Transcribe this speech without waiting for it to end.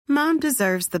Mom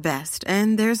deserves the best,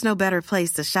 and there's no better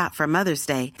place to shop for Mother's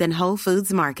Day than Whole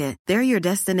Foods Market. They're your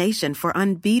destination for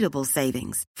unbeatable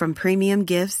savings, from premium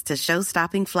gifts to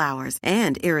show-stopping flowers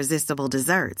and irresistible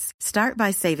desserts. Start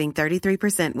by saving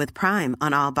 33% with Prime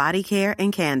on all body care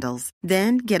and candles.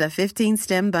 Then get a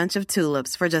 15-stem bunch of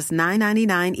tulips for just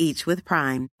 $9.99 each with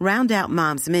Prime. Round out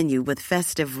Mom's menu with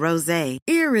festive rosé,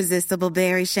 irresistible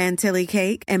berry chantilly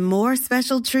cake, and more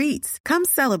special treats. Come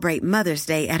celebrate Mother's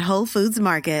Day at Whole Foods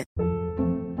Market.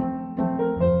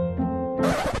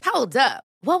 Hold up.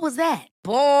 What was that?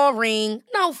 Boring.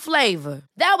 No flavor.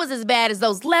 That was as bad as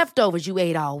those leftovers you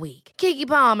ate all week. Keke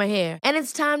Palmer here, and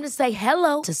it's time to say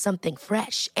hello to something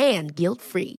fresh and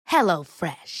guilt-free. Hello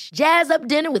Fresh. Jazz up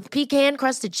dinner with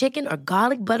pecan-crusted chicken or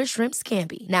garlic butter shrimp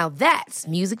scampi. Now that's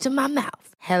music to my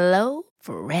mouth. Hello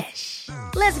Fresh.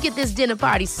 Let's get this dinner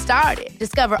party started.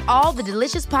 Discover all the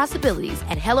delicious possibilities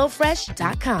at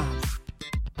hellofresh.com.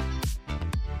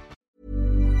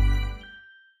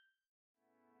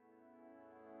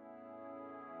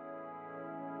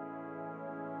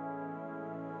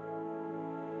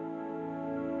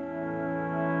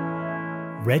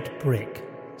 Red brick,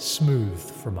 smooth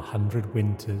from 100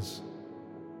 winters.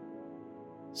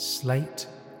 Slate,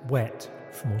 wet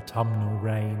from autumnal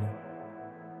rain.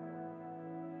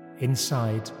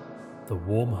 Inside, the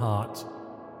warm heart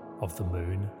of the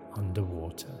moon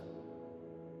underwater.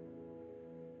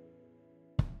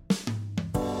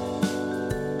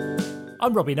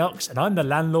 I'm Robbie Knox, and I'm the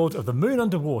landlord of the Moon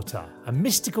Underwater, a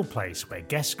mystical place where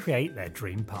guests create their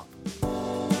dream pub.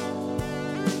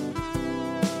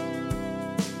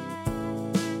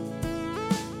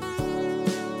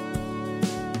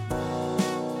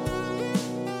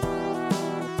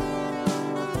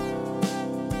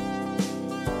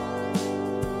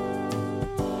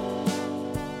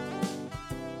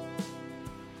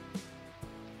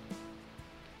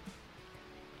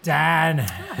 Dan,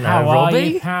 how are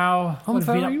you, pal? What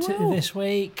have you been up to this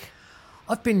week?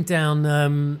 I've been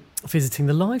down visiting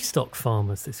the livestock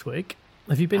farmers this week.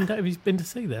 Have you been to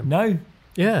see them? No.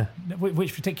 Yeah.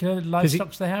 Which particular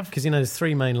livestock do they have? Because there's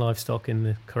three main livestock in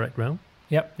the correct realm.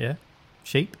 Yep. Yeah.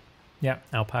 Sheep. Yep.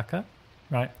 Alpaca.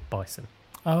 Right. Bison.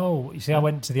 Oh, you see, I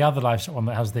went to the other livestock one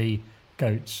that has the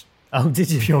goats. Oh, did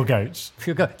you? Pure goats.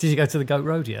 Did you go to the goat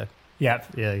rodeo? Yep.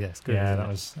 Yeah, it's good. Yeah, that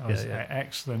was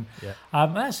excellent. Yeah.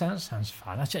 That sounds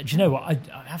fun. Actually, do you know what? I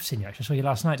have seen you. Actually, I saw you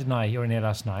last night, didn't I? You were in here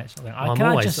last night. So I'm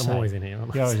always in here.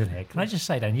 You're always in here. Can I just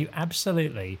say, Dan, you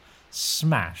absolutely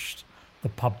smashed the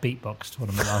pub beatbox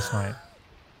tournament last night,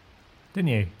 didn't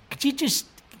you? Could you just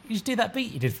do that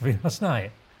beat you did for me last night?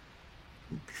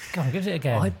 Go on, give it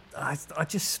again. I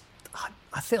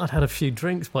think I'd had a few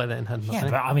drinks by then, hadn't I? Yeah,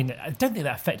 but I mean, I don't think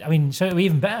that affected. I mean, so it would be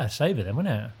even better sober then,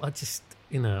 wouldn't it?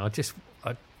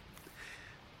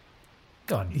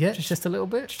 Go on. Yeah, just a little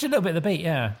bit. Just a little bit of the beat,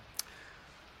 yeah.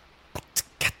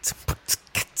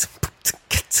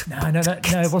 No,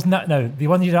 it wasn't that. No, the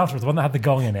one you did after was the one that had the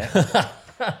gong in it.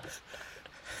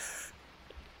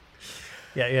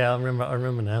 Yeah, I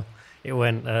remember now. It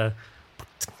went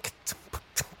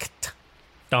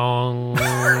dong.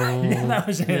 Yeah, that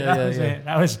was it.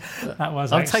 That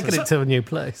was I've excellent. taken it to a new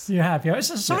place. You have, yeah.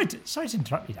 Sorry to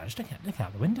interrupt you, Dan. Just look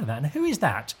out the window there. And who is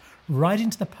that riding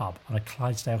to the pub on a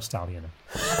Clydesdale stallion?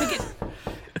 I think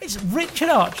it's Richard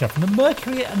Archer from the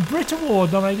Mercury and Brit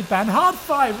Award nominated band Hard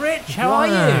Five. Rich, how are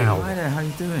you? Hi there, how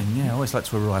you doing? Yeah, I always like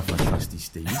to arrive on trusty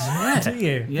steeds. Do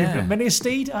you? Yeah. You've got many a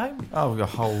steed at home? Oh, we've got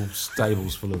whole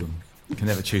stables full of them. You can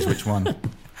never choose which one.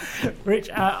 Rich,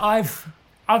 I've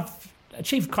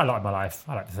achieved quite a lot in my life,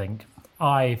 I like to think.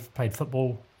 I've played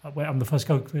football. I'm the first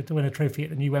goalkeeper to win a trophy at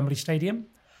the new Wembley Stadium.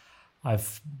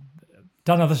 I've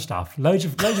done other stuff, loads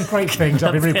of great things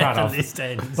I've been really proud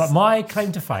of. But my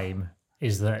claim to fame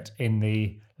is that in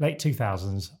the late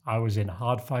 2000s, I was in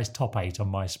Hard Five's top 8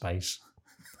 on MySpace.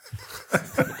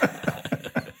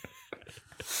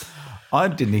 I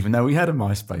didn't even know we had a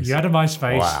MySpace. You had a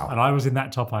MySpace, Wow. And I was in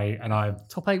that top 8. And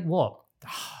Top 8 what?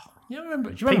 do you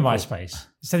remember MySpace?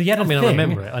 So you had a thing. I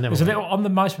remember it. There's a little on the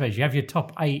MySpace page. You have your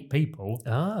top 8 people.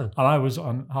 Oh. And I was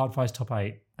on Hard Five's top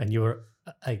 8. And you were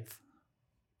 8th.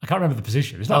 I can't remember the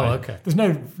position. It's okay. There's no.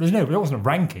 It wasn't a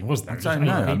ranking, was there? I don't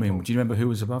know. I mean, do you remember who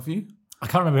was above you? I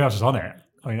can't remember who else was on it.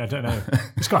 I mean, I don't know.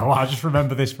 It's quite a while. I just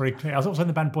remember this very clearly. I was also in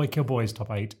the band Boy Kill Boys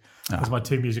top 8. That's my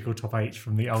 2 musical top 8s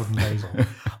from the olden days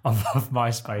of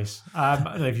MySpace. I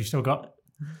don't know if you've still got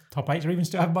top 8s or even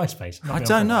still have MySpace. I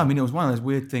don't know. I mean, it was one of those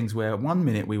weird things where 1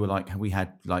 minute we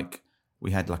had like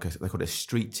they called it a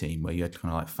street team where you had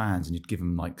kind of like fans and you'd give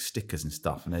them like stickers and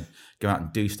stuff and they'd go out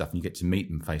and do stuff and you get to meet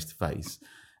them face to face.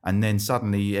 And then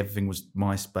suddenly everything was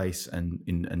MySpace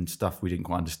and stuff we didn't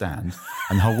quite understand,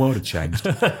 and the whole world had changed.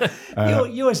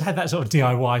 You always had that sort of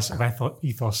DIY sort of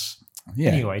ethos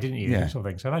anyway, didn't you? Yeah. Sort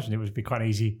of thing. So I imagine it would be quite an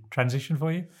easy transition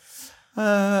for you.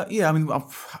 Yeah, I mean,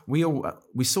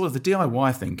 we saw the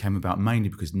DIY thing came about mainly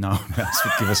because no one else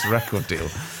would give us a record deal,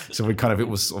 so we kind of it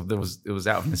was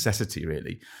out of necessity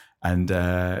really, and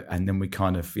then we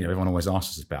kind of everyone always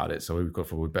asked us about it, so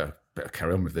we better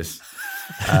carry on with this,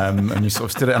 and we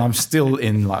sort of and I'm still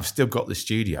I've still got the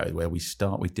studio where we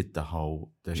did the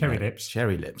whole Cherry Lips,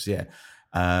 yeah,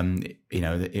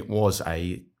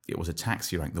 it was a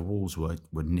taxi rank. The walls were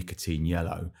nicotine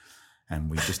yellow. And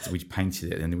we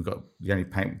painted it, and we got the only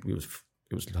paint it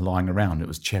was lying around. It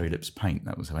was Cherry Lips paint.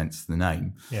 That was hence the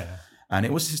name. Yeah. And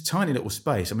it was this tiny little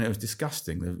space. I mean, it was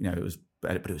disgusting. It was,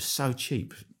 but it was so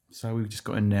cheap. So we just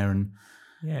got in there and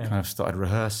kind of started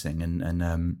rehearsing,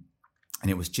 and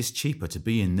it was just cheaper to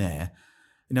be in there.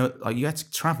 Like you had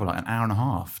to travel like an hour and a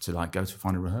half to like go to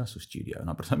find a rehearsal studio. And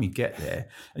by the time you get there,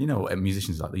 and you know what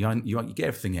musicians like, you get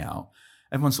everything out.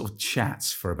 Everyone sort of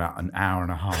chats for about an hour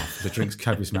and a half. They drinks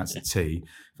copious amounts of tea.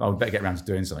 We better get around to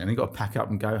doing something. And then you've got to pack up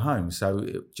and go home. So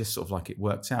it just sort of like it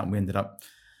worked out. And we ended up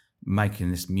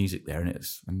making this music there. And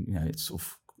it's sort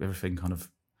of everything kind of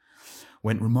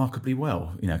went remarkably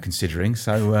well, considering.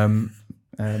 So,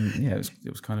 it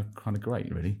was kind of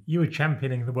great, really. You were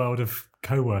championing the world of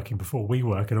co-working before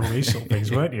WeWork and all these sort of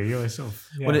things, weren't you? You were sort of...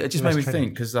 Well, it just made me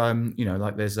think because,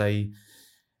 like there's a...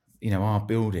 our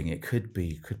building, it could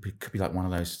be like one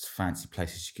of those fancy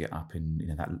places you get up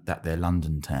in, that their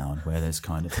London town where there's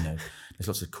kind of, there's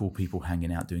lots of cool people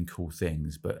hanging out doing cool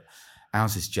things. But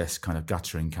ours is just kind of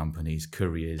guttering companies,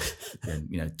 couriers, and,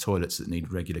 toilets that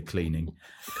need regular cleaning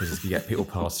because if you get people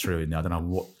pass through in there, I don't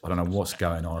know what's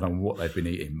going on. I don't know what they've been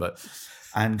eating,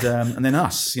 and then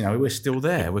us, we're still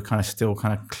there. We're still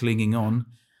clinging on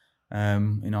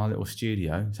in our little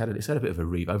studio. It's had a bit of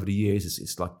a over the years.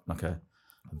 It's like a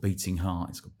beating heart.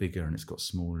 It's got bigger and it's got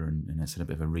smaller, and it's had a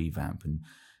bit of a revamp, and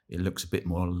it looks a bit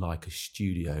more like a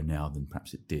studio now than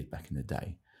perhaps it did back in the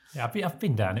day. Yeah, I've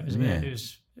been down. It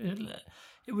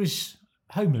was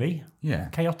homely,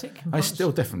 chaotic. It's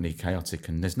still definitely chaotic,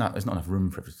 and there's not enough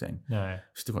room for everything. No,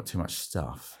 we've still got too much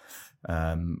stuff.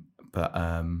 But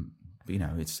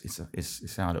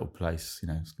it's our little place.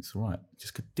 It's all right.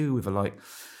 Just could do with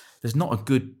there's not a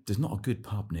good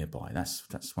pub nearby.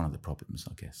 That's one of the problems,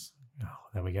 I guess. Oh,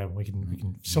 there we go. We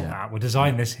can sort that out. We'll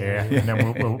design this here, and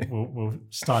then we'll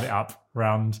start it up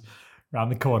round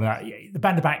the corner. The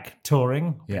Band of Back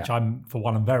touring, which I'm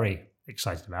very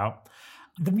excited about.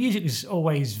 The music is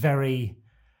always very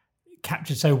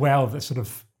captured so well, that sort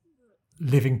of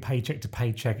living paycheck to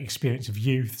paycheck experience of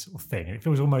youth sort of thing. And it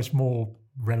feels almost more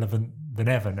relevant than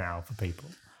ever now for people.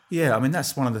 Yeah, I mean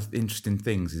that's one of the interesting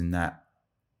things in that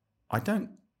I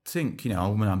don't think,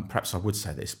 perhaps I would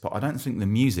say this, but I don't think the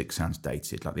music sounds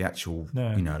dated, like the actual,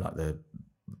 like the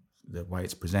way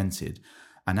it's presented,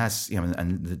 and as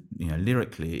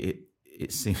lyrically,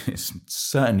 it seems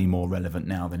certainly more relevant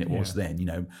now than it was then.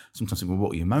 Sometimes I think, well, what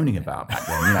were you moaning about back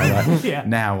then?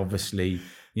 Now, obviously,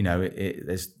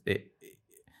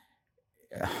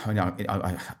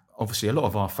 obviously a lot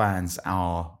of our fans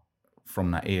are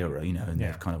from that era, and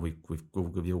they've kind of we've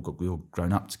all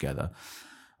grown up together.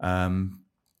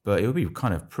 But it would be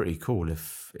kind of pretty cool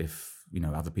if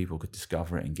other people could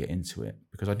discover it and get into it,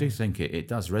 because I do think it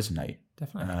does resonate.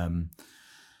 Definitely.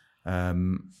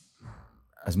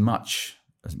 As much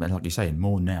as, like you say,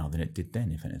 more now than it did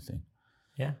then, if anything.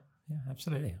 Yeah,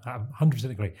 absolutely. I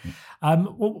 100% agree.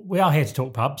 Well, we are here to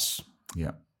talk pubs.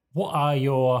 Yeah. What were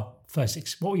your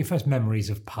first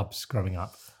memories of pubs growing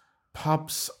up?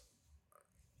 Pubs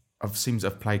seem to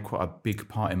have played quite a big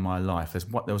part in my life.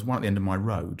 There was one at the end of my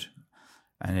road.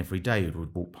 And every day we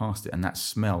would walk past it, and that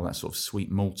smell, that sort of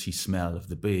sweet malty smell of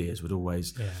the beers would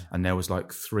always... Yeah. And there was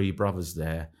like three brothers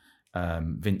there,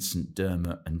 Vincent,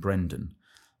 Dermot and Brendan.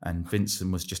 And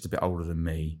Vincent was just a bit older than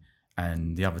me,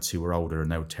 and the other two were older,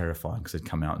 and they were terrifying because they'd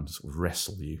come out and sort of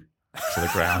wrestle you to the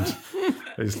ground.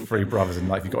 There's three brothers, and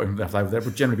like if you got in, they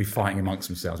would generally be fighting amongst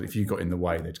themselves, but if you got in the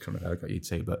way, they'd come and got you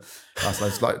too. But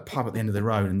it's like a pub at the end of the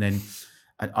road, and then...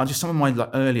 And I just, some of my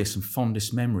earliest and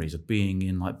fondest memories of being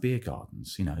in beer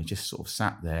gardens, just sort of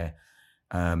sat there,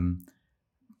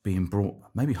 being brought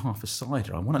maybe half a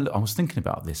cider. I was thinking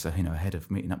about this, ahead of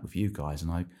meeting up with you guys,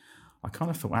 and I kind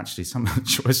of thought actually some of the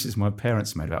choices my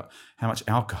parents made about how much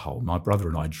alcohol my brother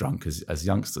and I drank as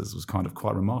youngsters was kind of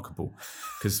quite remarkable,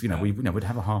 because we'd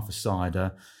have a half a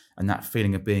cider, and that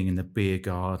feeling of being in the beer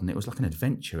garden, it was like an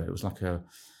adventure. It was like a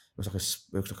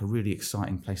really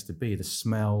exciting place to be. The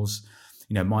smells.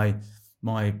 My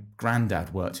my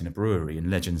granddad worked in a brewery, and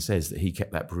legend says that he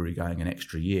kept that brewery going an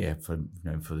extra year for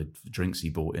the drinks he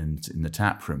bought in the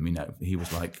tap room. He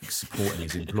was like supporting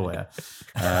his employer,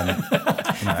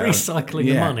 recycling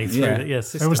the money through the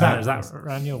system. Where was that? Was that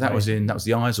around your way? That was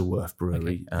the Isleworth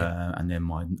Brewery, and then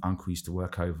my uncle used to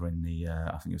work over in the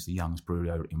I think it was the Young's Brewery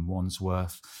over in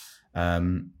Wandsworth,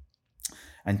 and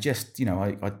just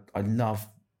I love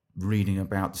reading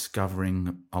about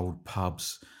discovering old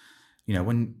pubs.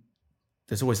 When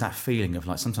there's always that feeling of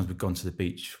like, sometimes we've gone to the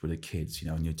beach with the kids,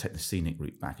 and you take the scenic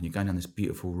route back and you're going down this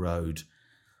beautiful road,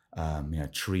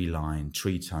 tree line,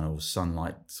 tree tunnels,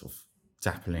 sunlight sort of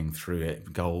dappling through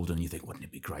it, golden. You think, wouldn't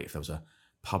it be great if there was a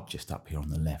pub just up here on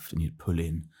the left, and you'd pull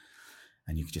in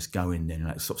and you could just go in there and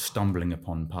like sort of stumbling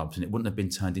upon pubs, and it wouldn't have been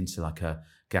turned into like a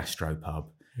gastro pub.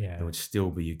 Yeah. It would still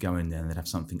be, you go in there and they'd have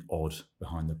something odd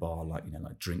behind the bar, like,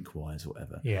 like drink wise or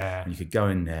whatever. Yeah. And you could go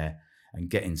in there and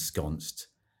get ensconced.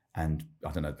 And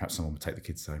I don't know, perhaps someone would take the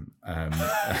kids home. And,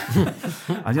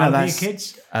 How old are your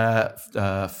kids?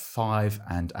 5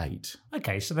 and 8.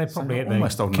 Okay, so they're probably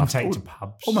almost old enough enough to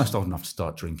pubs. Almost old enough to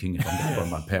start drinking if I'm going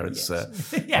to my parents'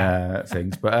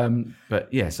 things.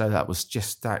 But yeah, so that was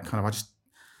just that kind of.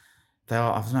 They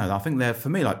are. I don't know. I think they're, for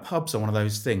me, like, pubs are one of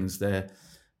those things. They're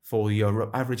for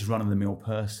your average run-of-the-mill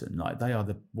person. Like, they are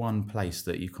the one place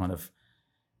that you kind of.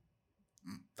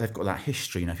 They've got that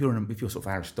history. If you're sort of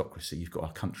aristocracy, you've got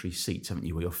a country seat, haven't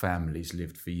you, where your family's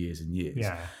lived for years and years.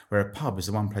 Yeah. Where a pub is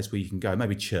the one place where you can go.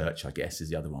 Maybe church, I guess,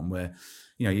 is the other one, where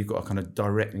you've got a kind of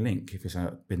direct link. If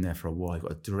you've been there for a while, you've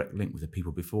got a direct link with the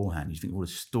people beforehand. You think all the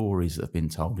stories that have been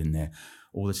told in there,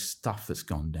 all the stuff that's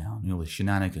gone down, all the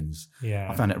shenanigans. Yeah.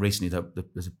 I found out recently that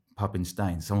there's a pub in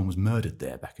Staines. Someone was murdered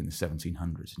there back in the 1700s,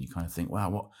 and you kind of think,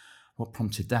 wow, what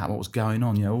prompted that? What was going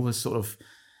on? All this sort of.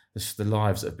 The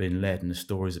lives that have been led and the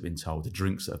stories that have been told, the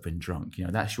drinks that have been drunk,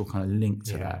 that's your kind of link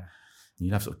to that. And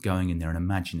you love sort of going in there and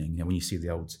imagining, when you see the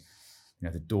old,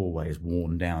 the doorway is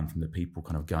worn down from the people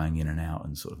kind of going in and out,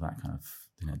 and sort of that kind of,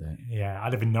 I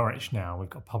live in Norwich now. We've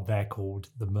got a pub there called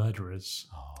The Murderers.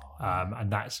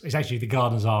 And it's actually the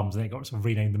Gardener's Arms, and they got sort of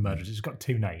renamed The Murderers. It's got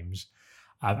 2 names.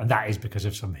 And that is because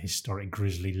of some historic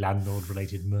grisly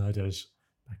landlord-related murders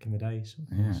back in the day.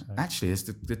 Yeah, actually, there's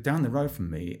down the road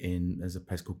from me there's a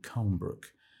place called Colnbrook,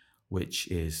 which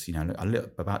is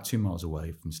about 2 miles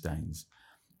away from Staines,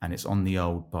 and it's on the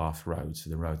old Bath Road, so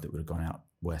the road that would have gone out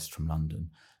west from London.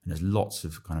 And there's lots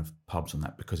of kind of pubs on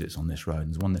that because it's on this road.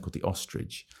 And there's one there called the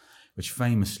Ostrich, which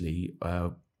famously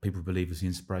people believe was the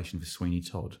inspiration for Sweeney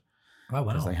Todd. Oh,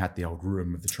 wow! Because they had the old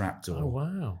room with the trapdoor. Oh,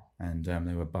 wow! And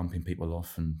they were bumping people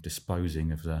off and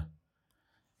disposing of the,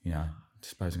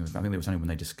 I think it was only when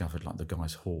they discovered like the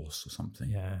guy's horse or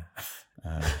something. Yeah.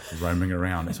 Roaming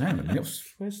around. It's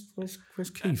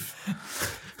where's Keith?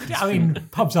 Yeah, I mean,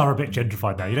 pubs are a bit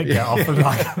gentrified now. You don't get often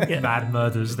like mad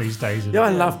murders these days. Yeah,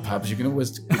 I love pubs. You can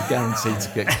always be guaranteed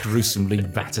to get gruesomely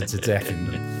battered to death in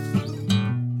them.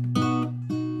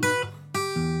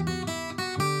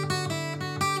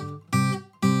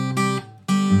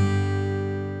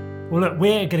 Well, look,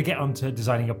 we're going to get on to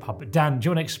designing a pub. But Dan, do you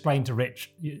want to explain to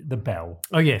Rich the bell?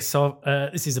 Oh, yes. So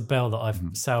this is a bell that I've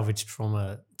salvaged from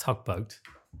a tugboat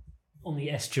on the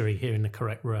estuary here in the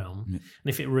correct realm. And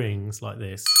if it rings like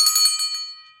this,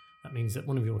 that means that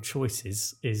one of your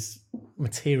choices is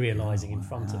materialising in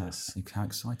front of us. How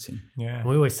exciting. Yeah. And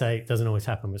we always say it doesn't always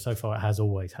happen, but so far it has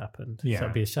always happened. Yeah. So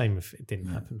it'd be a shame if it didn't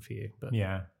happen for you. But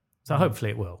yeah. So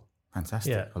hopefully it will.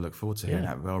 Fantastic. Yeah. I look forward to hearing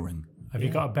that bell ring. Have you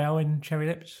got a bell in Cherry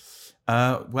Lips?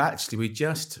 Well, actually, we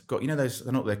just got, those, I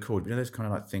don't know what they're called, those kind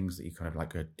of like things that you kind of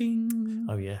like go ding.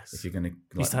 Oh, yes. If you're going to.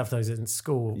 Used to have those in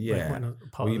school. Yeah.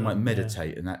 Or you might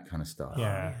meditate and that kind of stuff.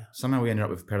 Yeah. Somehow we ended up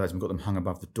with a pair of those and got them hung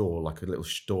above the door like a little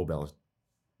doorbell.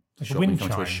 Like a wind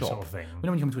chime sort of thing.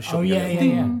 When you come to a shop, oh,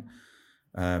 yeah.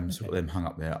 So got them hung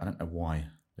up there. I don't know why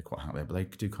they're quite hung up there, but they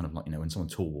do kind of like, when someone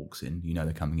tall walks in,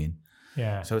 they're coming in.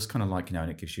 Yeah. So it's kind of like,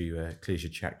 and it gives you, clears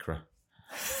your chakra,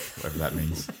 whatever that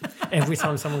means. Every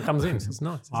time someone comes in, so it's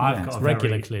nice. I've got a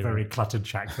regular very cluttered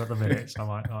chakra at the minute, so I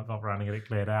might not running it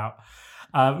cleared out.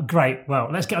 Great. Well,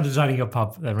 let's get on to designing your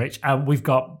pub then, Rich. We've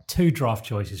got 2 draft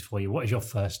choices for you. What is your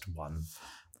first one?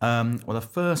 Well, the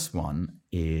first one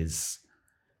is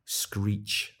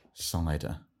Screech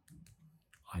Cider.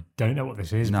 I don't know what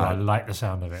this is, but I like the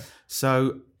sound of it.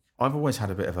 So I've always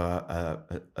had a bit of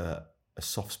a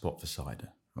soft spot for cider,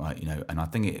 right? And I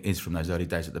think it is from those early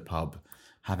days at the pub,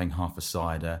 having half a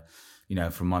cider.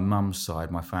 From my mum's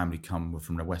side, my family come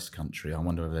from the West Country. I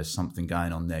wonder if there's something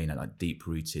going on there, like deep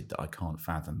rooted that I can't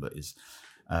fathom, but is,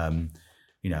 and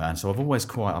so I've always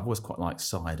quite liked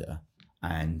cider.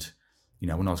 And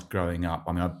when I was growing up,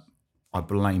 I mean, I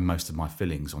blame most of my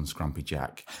fillings on Scrumpy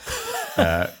Jack,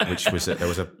 which was there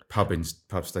was a pub in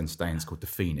Staines called the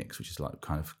Phoenix, which is like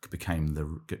kind of became there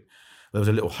was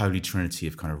a little holy trinity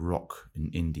of kind of rock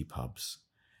and indie pubs.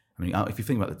 I mean, if you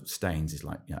think about the Staines, it's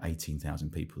like 18,000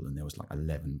 people, and there was like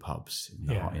 11 pubs.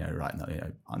 Right now,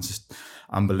 it's just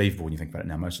unbelievable when you think about it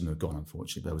now. Most of them are gone,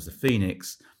 unfortunately. But there was the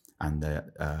Phoenix and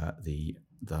the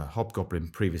Hobgoblin.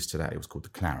 Previous to that, it was called the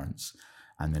Clarence,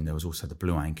 and then there was also the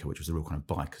Blue Anchor, which was a real kind of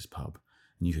bikers pub.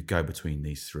 And you could go between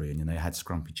these three, and then they had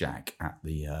Scrumpy Jack at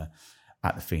the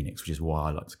Phoenix, which is why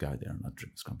I like to go there and I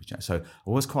drink Scrumpy Jack. So I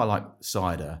always quite like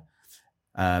cider.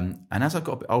 And as I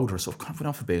got a bit older, I sort of kind of went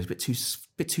off a bit. It was a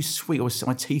bit too sweet. I always set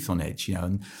my teeth on edge,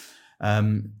 And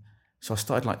so I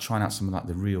started like trying out some of like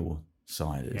the real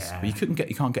ciders, but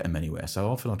you can't get them anywhere. So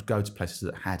often I'd go to places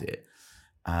that had it.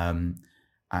 And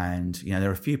there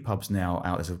are a few pubs now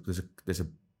out. There's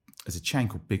a chain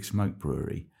called Big Smoke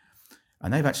Brewery,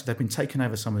 and they've been taking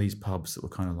over some of these pubs that were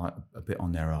kind of like a bit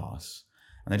on their arse,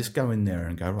 and they just go in there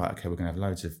and go, right, okay, we're going to have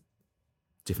loads of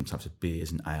different types of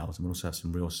beers and ales, and we'll also have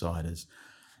some real ciders,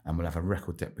 and we'll have a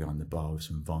record deck behind the bar with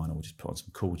some vinyl. We'll just put on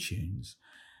some cool tunes,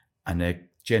 and they're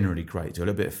generally great. Do a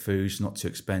little bit of food, it's not too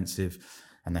expensive,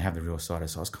 and they have the real cider.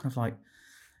 So I was kind of like,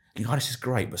 this is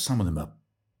great, but some of them are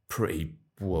pretty,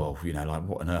 like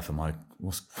what on earth am I?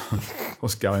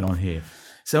 What's going on here?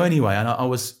 So anyway, and I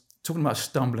was talking about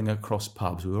stumbling across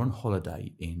pubs. We were on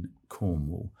holiday in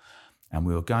Cornwall, and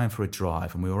we were going for a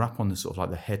drive, and we were up on the sort of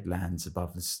like the headlands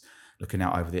above this, looking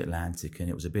out over the Atlantic, and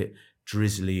it was a bit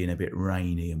drizzly and a bit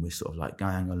rainy, and we're sort of like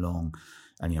going along,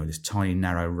 and this tiny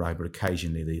narrow road, but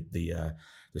occasionally the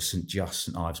St Just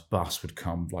St Ives bus would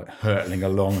come like hurtling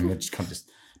along, and we'd just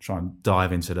try and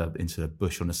dive into the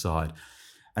bush on the side,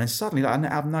 and then suddenly, like,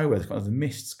 out of nowhere, the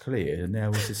mists cleared, and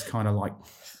there was this kind of like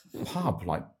pub,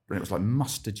 like, and it was like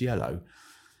mustard yellow,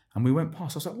 and we went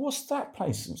past. I was like, "What's that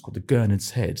place?" And it's called the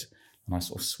Gurnard's Head, and I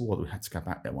sort of swore that we had to go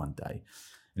back there one day.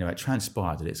 It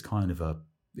transpired that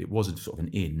it wasn't sort of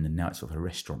an inn, and now it's sort of a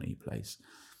restaurant-y place.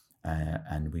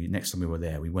 And next time we were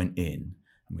there, we went in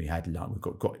and we had lunch.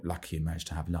 We got lucky and managed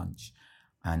to have lunch.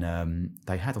 And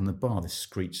they had on the bar this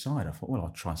Screech cider. I thought, well, I'll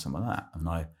try some of that.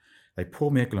 And they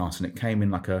poured me a glass, and it came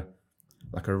in like a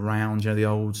round, the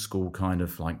old school kind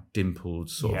of like dimpled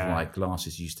sort of like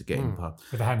glasses you used to get in pub.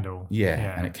 With a handle.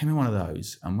 Yeah, and it came in one of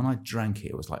those. And when I drank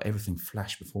it was like everything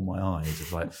flashed before my eyes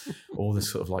of like all this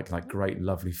sort of like great,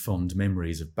 lovely, fond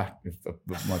memories of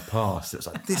my past. It was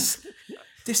like, this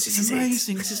is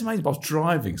amazing. This is amazing. But I was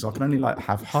driving, so I can only like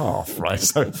have half, right?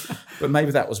 So, but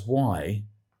maybe that was why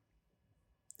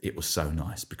it was so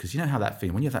nice, because you know how that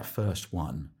feeling, when you have that first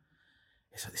one,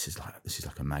 it's like, this is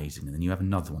like amazing, and then you have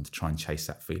another one to try and chase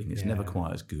that feeling. It's never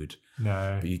quite as good.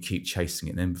 No, but you keep chasing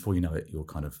it, and then before you know it, you're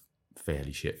kind of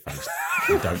fairly shit-faced.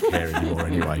 You don't care anymore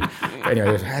anyway. But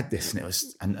anyway, I've had this, and it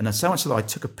was, and so much so that I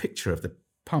took a picture of the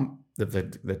pump,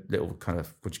 the little kind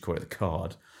of, what do you call it, the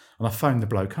card, and I phoned the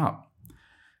bloke up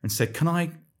and said, "Can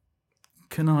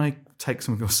I take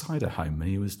some of your cider home?" And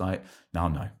he was like,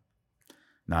 No.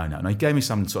 And he gave me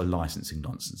some sort of licensing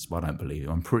nonsense, but I don't believe it.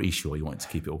 I'm pretty sure he wanted to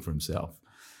keep it all for himself.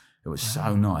 It was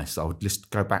so nice. I would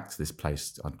just go back to this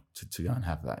place to go and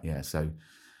have that. Yeah. So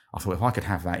I thought, if I could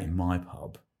have that in my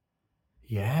pub,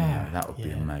 that would be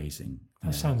amazing.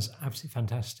 That sounds absolutely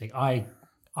fantastic. I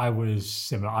was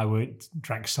similar. I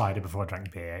drank cider before I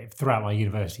drank beer. Throughout my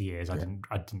university years, I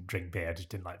didn't drink beer. I just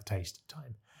didn't like the taste at the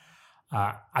time.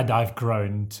 And I've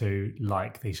grown to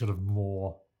like the sort of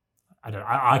more,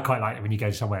 I quite like it when you go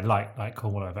somewhere like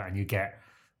Cornwall over, and you get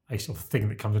a sort of thing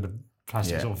that comes in a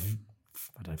plastic sort of,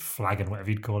 I don't know, flagon, whatever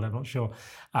you'd call it, I'm not sure.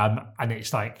 And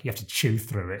it's like you have to chew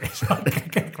through it. It's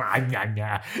like, that's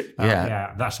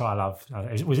what I love.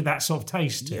 Was it that sort of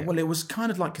taste? Yeah, well, it was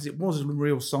kind of like, because it was a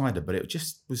real cider, but it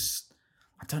just was,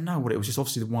 I don't know what it was, just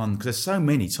obviously the one, because there's so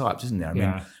many types, isn't there? I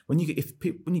mean, when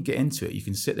you get into it, you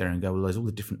can sit there and go, well, there's all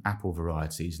the different apple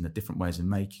varieties and the different ways of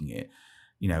making it.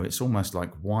 It's almost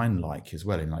like wine-like as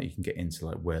well, and like you can get into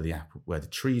like where the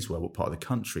trees were, what part of the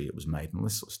country it was made, and all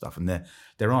this sort of stuff. And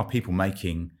there are people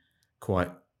making quite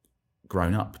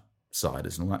grown-up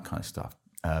ciders and all that kind of stuff.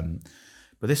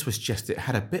 But this was just, it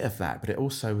had a bit of that, but it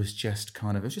also was just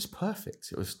kind of, it was just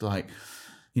perfect. It was like,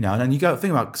 and then you go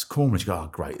think about Cornwall, you go, oh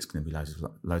great, it's going to be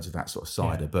loads of that sort of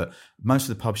cider. But most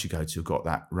of the pubs you go to have got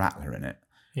that rattler in it,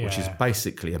 which is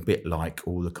basically a bit like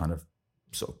all the kind of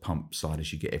sort of pump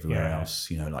ciders you get everywhere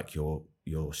else, like your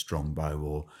Strongbow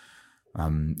or,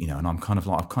 and I'm kind of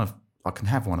like, I can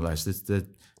have one of those. There's the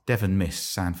Devon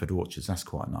Mist, Sandford Orchards, that's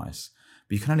quite nice.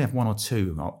 But you can only have one or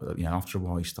two, after a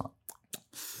while you start.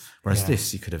 Whereas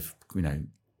this, you could have, you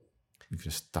could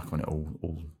have stuck on it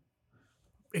all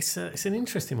it's an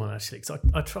interesting one actually, because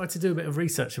I tried to do a bit of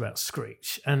research about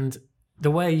Screech, and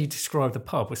the way you described the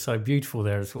pub was so beautiful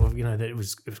there, sort of, that it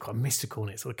was quite mystical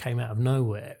and it sort of came out of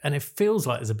nowhere. And it feels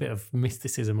like there's a bit of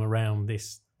mysticism around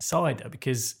this cider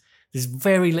because there's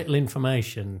very little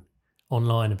information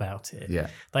online about it. Yeah.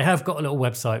 They have got a little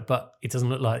website, but it doesn't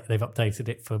look like they've updated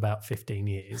it for about 15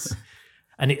 years.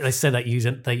 And they said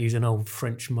they use an old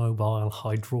French mobile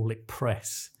hydraulic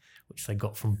press, which they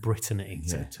got from Brittany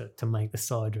to make the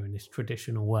cider in this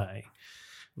traditional way.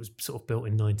 It was sort of built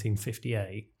in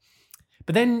 1958.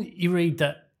 But then you read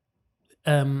that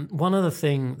one other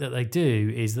thing that they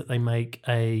do is that they make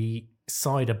a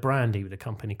cider brandy with a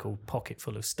company called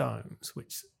Pocketful of Stones,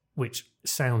 which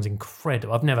sounds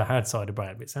incredible. I've never had cider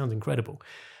brandy, but it sounds incredible.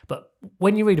 But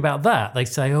when you read about that, they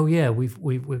say, "Oh yeah,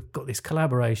 we've got this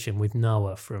collaboration with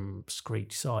Noah from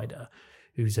Screech Cider,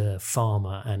 who's a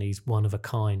farmer and he's one of a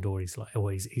kind, or he's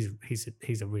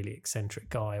a really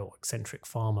eccentric guy or eccentric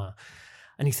farmer."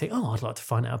 And you think, "Oh, I'd like to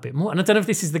find out a bit more." And I don't know if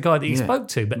this is the guy that you spoke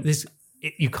to, but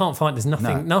you can't find. There's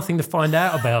nothing to find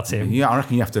out about him. Yeah, I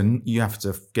reckon you have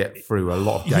to get through a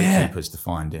lot of gatekeepers to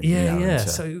find him. Yeah.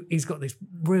 So he's got this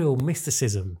real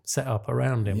mysticism set up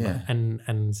around him,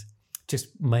 and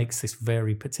just makes this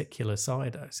very particular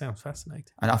cider. It sounds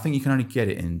fascinating. And I think you can only get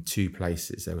it in two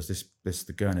places. There was this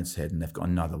the Gurnard's Head, and they've got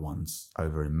another one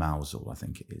over in Mousehole, I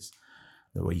think it is,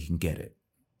 where you can get it.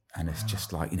 And it's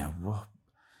just like, what?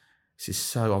 This is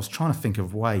so. I was trying to think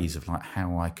of ways of like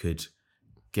how I could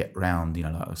get round.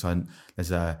 So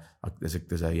there's a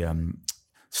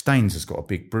Staines has got a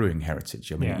big brewing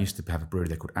heritage. I mean, it used to have a brewery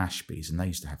there called Ashby's, and they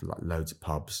used to have like loads of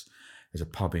pubs. There's a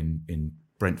pub in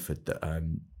Brentford that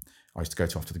I used to go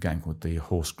to after the game called the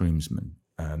Horse Groomsman,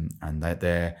 and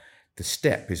the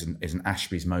step is an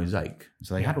Ashby's mosaic.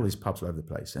 So they had all these pubs all over the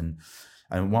place, and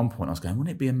at one point I was going,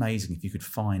 wouldn't it be amazing if you could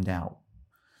find out?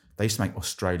 They used to make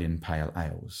Australian pale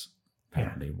ales.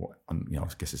 Apparently, I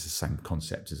guess it's the same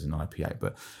concept as an IPA,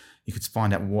 but you could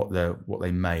find out what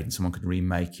they made, and someone could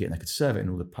remake it, and they could serve it in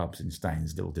all the pubs in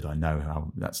Staines. Little did I know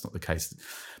how that's not the case.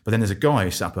 But then there's a guy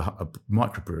who set up a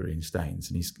microbrewery in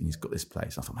Staines, and he's got this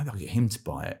place. I thought maybe I'll get him to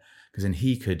buy it, because then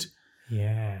he could.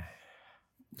 Yeah,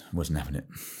 wasn't having it.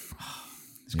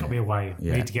 There's got to be a way.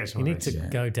 Yeah. We need to get some. You need to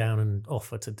go down and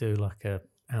offer to do like a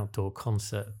outdoor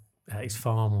concert at his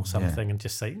farm or something, and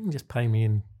just say, "You can just pay me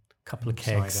in a couple of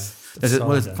kegs." There's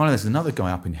another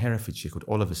guy up in Herefordshire called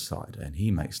Oliver Cider, and he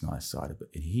makes nice cider, but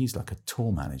he's like a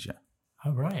tour manager.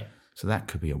 Oh, right. So that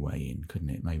could be a way in, couldn't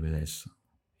it? Maybe there's...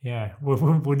 Yeah,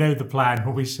 we'll know the plan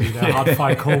when we see the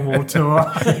Hardfire Cornwall tour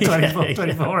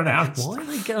 24 announced. Why are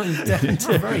they going down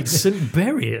to St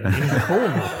Berrian in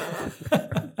Cornwall?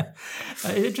 It's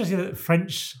interesting that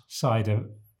French cider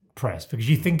press, because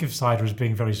you think of cider as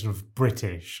being very sort of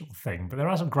British sort of thing, but there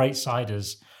are some great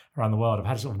ciders around the world. I've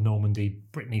had sort of Normandy,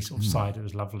 Brittany sort of cider. It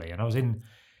was lovely. And I was in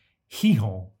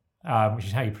Gijón, which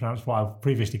is how you pronounce what I've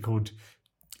previously called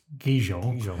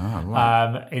Gijón,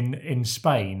 right. in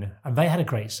Spain. And they had a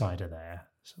great cider there,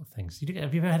 sort of things.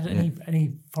 Have you ever had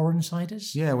any foreign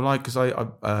ciders? Yeah, well, because I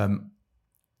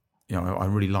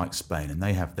really like Spain, and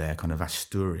they have their kind of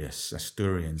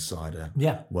Asturian cider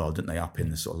world, don't they, up in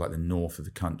the sort of like the north of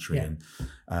the country. Yeah.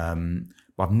 And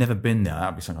but I've never been there.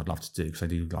 That'd be something I'd love to do, because they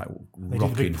do like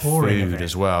rocking pouring food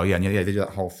as well. Yeah, and they do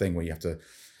that whole thing where you have to.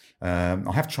 I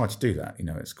have tried to do that.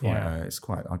 It's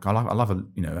quite. I love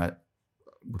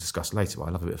we'll discuss later, but I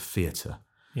love a bit of theatre.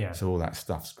 Yeah. So all that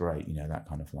stuff's great. That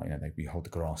kind of like you hold the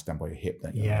glass down by your hip.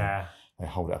 Then they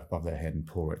hold it up above their head and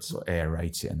pour it, sort of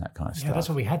aerate it and that kind of stuff. Yeah, that's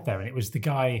what we had there, and it was the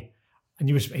guy, and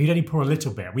he'd only pour a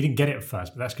little bit. We didn't get it at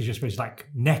first, but that's because you're supposed to like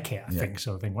neck it, I think,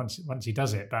 sort of thing. Once he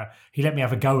does it, but he let me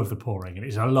have a go of the pouring, and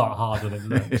it's a lot harder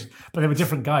than it looks. But there were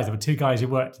different guys. There were two guys who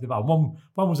worked at the bar. One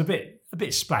was a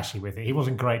bit splashy with it. He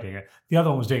wasn't great doing it. The other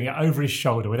one was doing it over his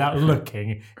shoulder without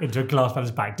looking into a glass on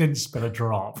his back. Didn't spill a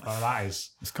drop. Oh, that is.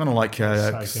 It's kind of like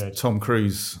so Tom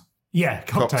Cruise. Yeah,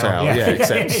 cocktail.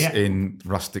 Except in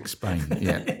rustic Spain.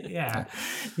 Yeah,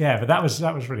 yeah. But that was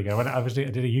really good. I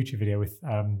did a YouTube video with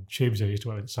Tubes, who used to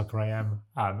work with Soccer AM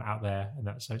out there, and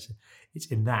that. So it's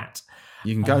in that.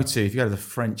 You can go to, if you go to the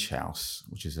French House,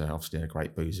 which is obviously a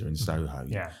great boozer in Soho.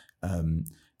 Yeah.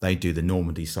 They do the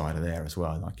Normandy cider there as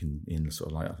well, like in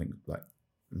sort of like, I think like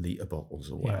litre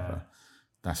bottles or whatever. Yeah.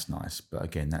 That's nice, but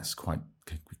again, that's quite.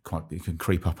 It can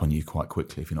creep up on you quite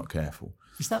quickly if you're not careful.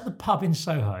 Is that the pub in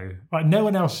Soho? Right,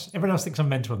 everyone else thinks I'm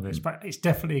mental on this, but it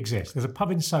definitely exists. There's a pub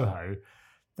in Soho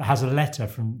that has a letter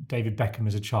from David Beckham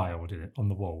as a child in it on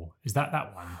the wall. Is that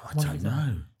one? I don't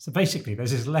know. So basically,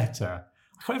 there's this letter.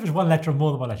 I can't remember if it's one letter or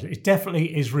more than one letter. It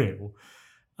definitely is real.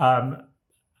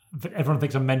 but everyone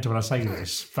thinks I'm mental when I say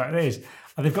this, but it is.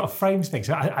 And they've got a frames thing.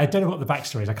 So I don't know what the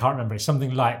backstory is. I can't remember. It's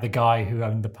something like the guy who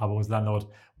owned the pub or was landlord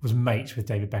was mates with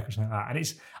David Beckham or something like that. And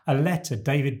it's a letter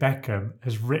David Beckham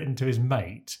has written to his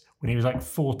mate when he was like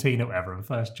 14 or whatever and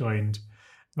first joined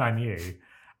Man U.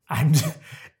 And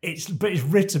it's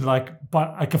written obviously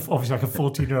like a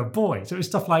 14-year-old boy. So it's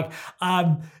stuff like,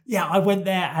 I went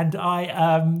there and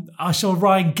I saw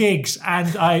Ryan Giggs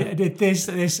and I did this,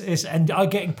 and I'm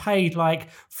getting paid like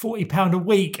 £40 a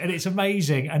week and it's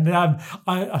amazing. And I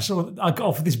got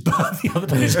offered this berth the other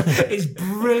day. It's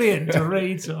brilliant to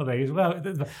read sort of thing as well.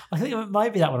 I think it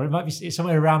might be that one. It might be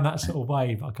somewhere around that sort of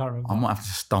way, but I can't remember. I might have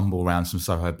to stumble around some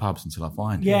Soho pubs until I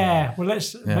find it. Yeah, well,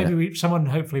 someone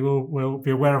hopefully will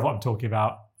be aware of what I'm talking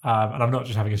about, and I'm not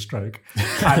just having a stroke.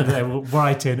 And they will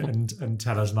write in and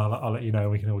tell us, and I'll let you know.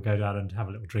 We can all go down and have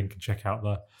a little drink and check out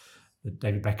the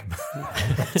David Beckham.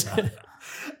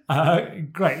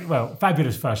 Great, well,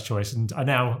 fabulous first choice, and I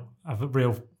now have a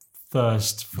real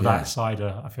thirst for that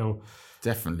cider. I feel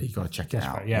definitely got to check it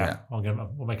out. Yeah.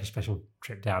 We'll make a special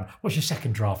trip down. What's your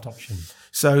second draft option?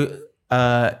 So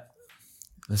the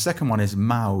second one is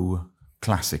Mau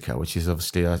Clásica, which is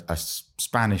obviously a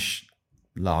Spanish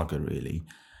lager, really.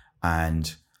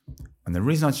 And the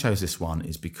reason I chose this one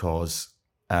is because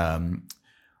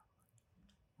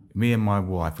me and my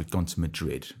wife, we'd gone to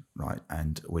Madrid, right?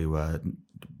 And we were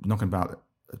knocking about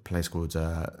a place called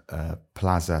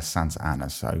Plaza Santa Ana.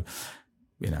 So,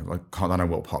 I don't know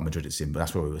what part of Madrid it's in, but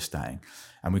that's where we were staying.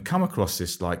 And we come across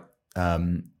this bar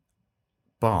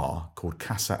called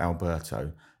Casa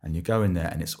Alberto, and you go in there,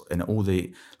 and it's and all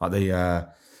the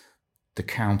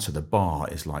counter, the bar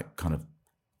is like kind of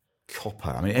copper.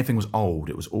 I mean, everything was old.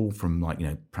 It was all from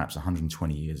perhaps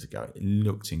 120 years ago. It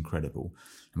looked incredible.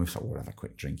 And we thought, we'll have a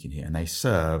quick drink in here. And they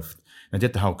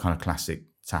did the whole kind of classic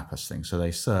tapas thing. So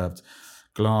they served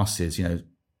glasses,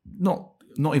 not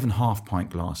even half pint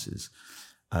glasses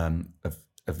of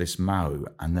this Mau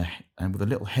and with a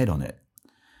little head on it.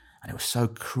 And it was so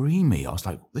creamy. I was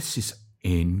like, this is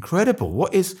incredible.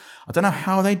 I don't know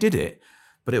how they did it,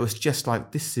 but it was just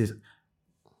like, this is.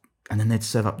 And then they'd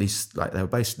serve up these, like they're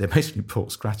basically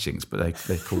pork scratchings, but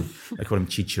they call them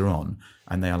chicharron,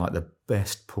 and they are like the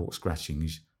best pork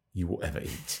scratchings you will ever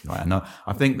eat. Right? And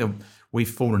I think that we've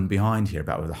fallen behind here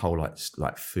about the whole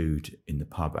like food in the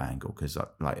pub angle, because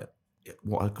like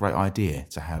what a great idea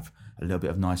to have a little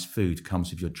bit of nice food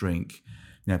comes with your drink.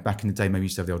 Back in the day, maybe you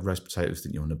used to have the old roast potatoes,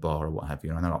 didn't you, on the bar or what have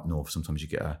you. I know up north sometimes you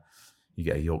get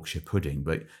a Yorkshire pudding,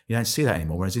 but you don't see that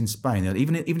anymore. Whereas in Spain,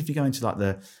 even if you go into like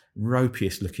the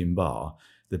ropiest looking bar,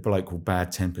 the bloke will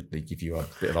bad temperedly give you a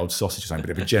bit of old sausage or something,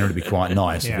 but it would generally be quite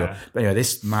nice. Yeah. But anyway,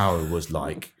 this Mau was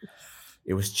like,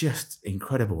 it was just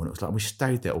incredible. And it was like, we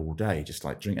stayed there all day, just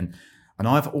like drinking. And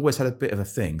I've always had a bit of a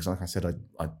thing, because like I said,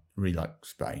 I really like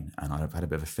Spain, and I've had a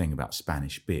bit of a thing about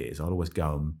Spanish beers. I'll always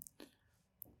go and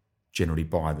generally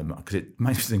buy them because it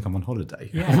makes me think I'm on holiday.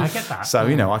 Yeah, I get that. So,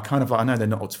 I know they're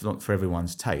not for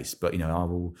everyone's taste, but,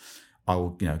 I will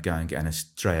go and get an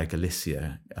Estrella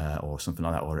Galicia or something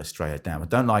like that, or Estrella Damm. I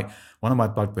don't like, one of my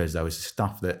bugbears though is the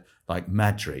stuff that, like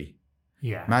Madri.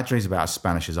 Yeah. Madri's about as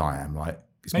Spanish as I am, right?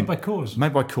 It's Made by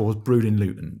Coors, brewed in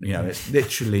Luton. It's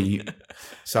literally,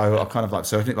 so I kind of like,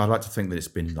 so I think I'd like to think that it's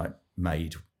been like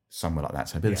made somewhere like that.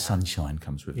 So a bit of sunshine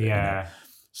comes with it. Yeah.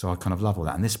 So I kind of love all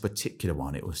that. And this particular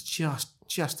one, it was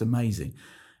just amazing.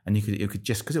 And you could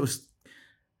just, because it was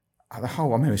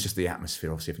it's just the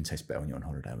atmosphere. Obviously, everything tastes better when you're on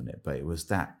holiday, isn't it? But it was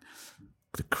the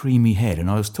creamy head. And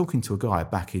I was talking to a guy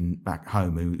back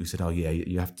home who said, oh yeah,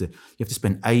 you have to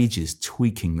spend ages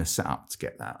tweaking the setup to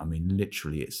get that. I mean,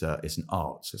 literally it's an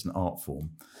art. So it's an art form.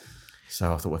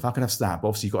 So I thought, well, if I could have that, but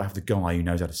obviously you've got to have the guy who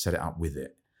knows how to set it up with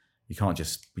it. You can't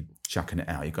just be chucking it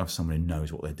out. You've got to have someone who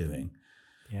knows what they're doing.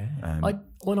 Yeah.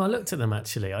 When I looked at them,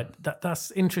 actually,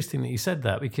 that's interesting that you said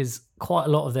that, because quite a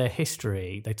lot of their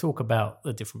history, they talk about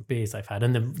the different beers they've had,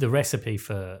 and the recipe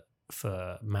for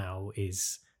Mau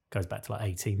goes back to like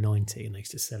 1890, and they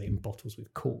used to sell it in bottles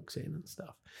with corks in and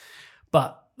stuff.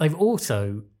 But they've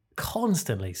also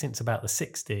constantly, since about the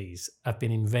 60s, have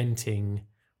been inventing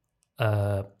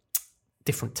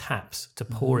different taps to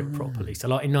pour it properly. So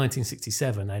like in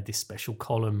 1967, they had this special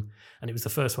column, and it was the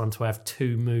first one to have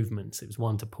two movements. It was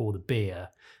one to pour the beer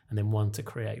and then one to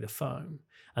create the foam.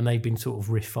 And they've been sort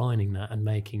of refining that and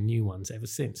making new ones ever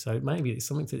since. So maybe it's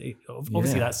something to,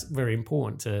 obviously that's very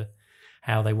important to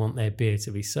how they want their beer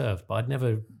to be served. But I'd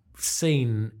never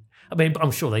seen, I mean,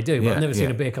 I'm sure they do, but I've never seen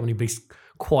a beer company be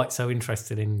quite so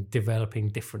interested in developing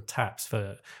different taps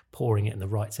for pouring it in the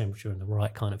right temperature and the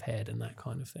right kind of head and that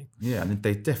kind of thing. Yeah, and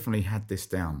they definitely had this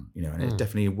down, and it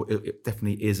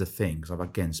definitely is a thing. Because I've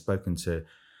again spoken to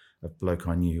a bloke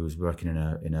I knew who was working in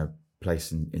a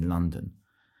place in London.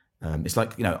 It's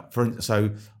like,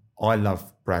 so I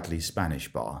love Bradley's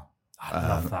Spanish Bar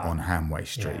on Hanway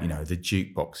Street. Yeah. The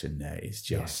jukebox in there is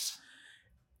just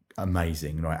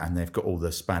amazing, right? And they've got all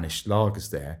the Spanish lagers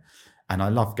there, and I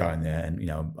love going there,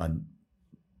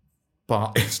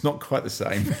 but it's not quite the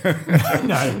same.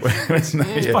 No,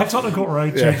 it's by Tottenham Court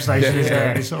Road tube station, isn't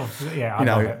it? It's sort of, I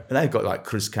love it. They've got like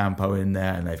Cruz Campo in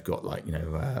there, and they've got like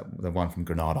the one from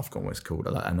Granada, I've forgotten what it's called,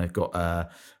 and they've got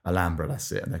Alhambra,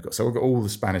 that's it, and we've got all the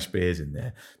Spanish beers in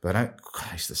there, but I don't.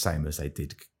 It's the same as they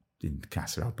did in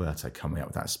Casa Alberto, coming up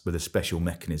with that with a special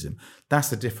mechanism. That's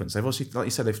the difference. They've obviously, like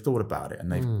you said, they've thought about it,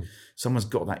 and someone's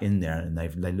got that in there, and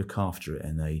they look after it,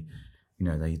 and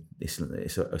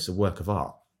it's a work of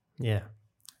art. Yeah.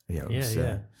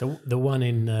 Yeah. The one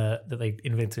in that they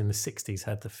invented in the 60s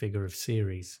had the figure of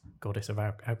Ceres, goddess of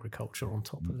agriculture, on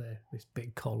top of there, this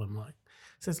big column.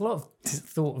 So there's a lot of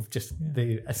thought of just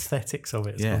the aesthetics of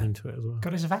it has gone into it as well.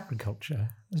 Goddess of agriculture.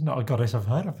 It's not a goddess I've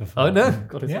heard of before. Oh no,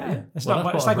 goddess. It's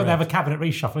like when they have a cabinet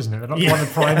reshuffle, isn't it? They're not one of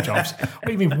the prime jobs. What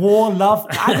do you mean, war, love,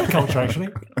 agriculture? Actually,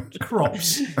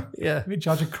 crops. Yeah, I'm in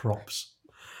charge of crops.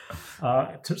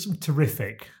 Some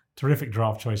terrific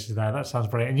draft choices there. That sounds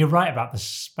brilliant. And you're right about the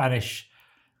Spanish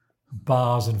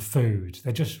bars and food.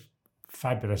 They're just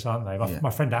fabulous, aren't they?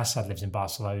 My friend Assad lives in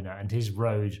Barcelona, and his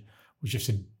road was just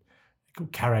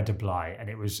called Carrer de Blai, and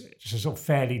it was just a sort of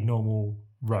fairly normal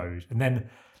road. And then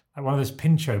like one of those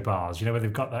pincho bars, where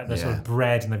they've got that sort of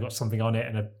bread and they've got something on it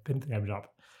and a pin thing opens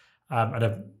up, and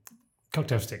a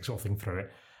cocktail stick sort of thing through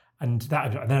it. And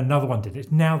then another one did.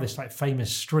 It's now this like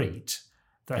famous street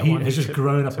that he has just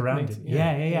grown up around it.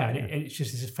 Yeah. And it's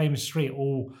just this famous street,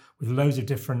 all with loads of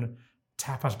different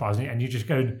tapas bars, and you just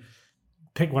go and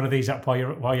pick one of these up while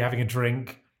you're having a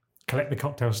drink, collect the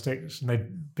cocktail sticks, and they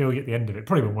bill you at the end of it.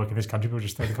 Probably won't work in this country. People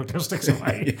just throw the cocktail sticks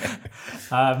away.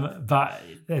 But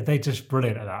they're just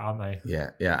brilliant at that, aren't they?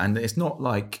 Yeah. And it's not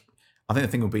like, I think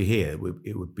the thing would be here,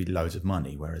 it would be loads of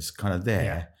money, whereas kind of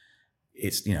there,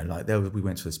 it's, like there we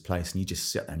went to this place and you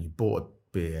just sit there and you bought a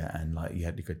beer, and like you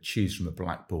could choose from a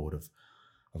blackboard of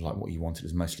like what you wanted. It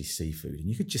was mostly seafood, and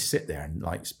you could just sit there and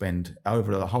like spend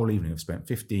over the whole evening. I've spent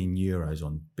 €15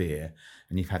 on beer,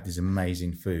 and you've had this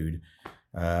amazing food.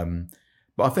 But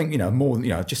I think more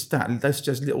than just that. Those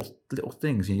just little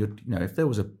things. If there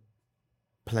was a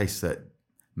place that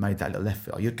made that little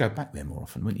effort, you'd go back there more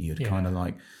often, wouldn't you? You'd kind of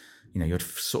like. You'd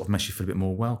sort of make you feel a bit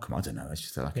more welcome. I don't know. It's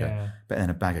just like better than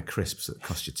a bag of crisps that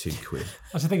cost you £2.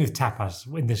 That's the thing with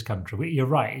tapas in this country. You're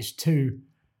right.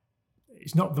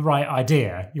 It's not the right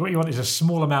idea. What you want is a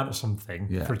small amount of something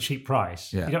for a cheap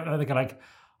price. Yeah. You don't know. They go like,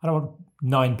 I don't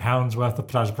want £9 worth of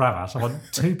Plas Bravas. I want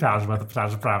 £2 worth of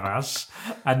Plas Bravas,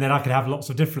 and then I can have lots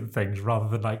of different things rather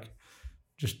than like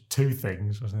just two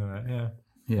things or something like that. Yeah.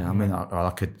 Yeah. I mean,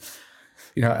 I could.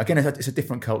 Again, it's a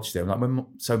different culture there. Like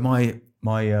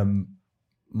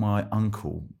my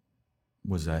uncle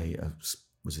was a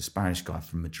Spanish guy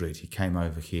from Madrid. He came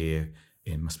over here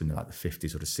must have been like the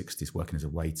 50s or the 60s, working as a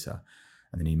waiter,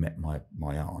 and then he met my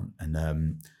aunt,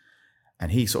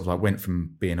 and he sort of like went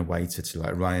from being a waiter to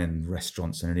like running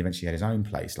restaurants, and then eventually had his own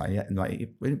place. When he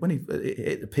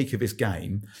at the peak of his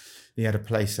game, he had a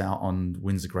place out on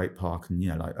Windsor Great Park,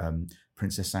 and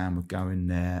Princess Anne would go in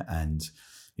there, and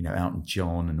Elton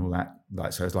John and all that.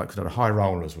 Like, so it's like the high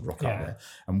rollers would rock up there,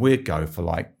 and we'd go for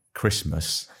like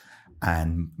Christmas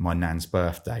and my nan's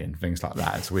birthday and things like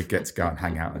that. So we'd get to go and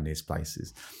hang out in these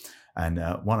places. And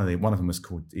one of them was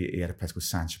called. He had a place called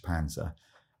Sancho Panza,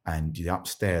 and the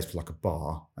upstairs was like a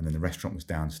bar, and then the restaurant was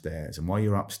downstairs. And while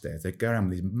you're upstairs, they'd go around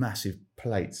with these massive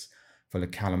plates full of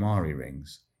calamari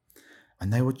rings,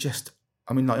 and they were just.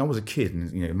 I mean, like I was a kid,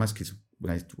 and most kids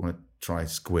when they want to try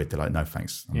squid, they're like, no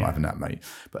thanks, I'm not having that, mate.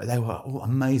 But they were all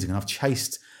amazing, and I've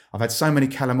had so many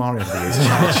calamari over the years.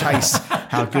 I've chased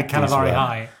how good these calamari were.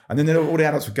 high. And then all the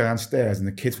adults would go downstairs, and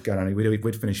the kids would go down.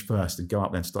 We'd finish first and go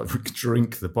up there and start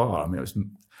drink the bar. I mean, it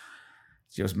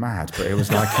was mad, but it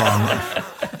was like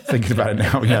thinking about it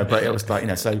now, But it was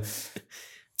like so.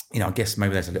 I guess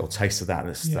maybe there's a little taste of that.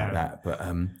 Like that, but.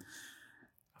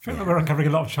 I feel like we're uncovering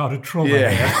a lot of childhood trauma.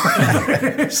 Yeah,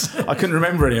 I couldn't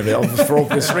remember any of it for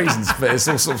obvious reasons, but it's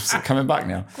all sort of coming back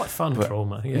now. Quite fun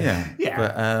trauma,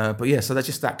 But yeah, so that's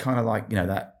just that kind of like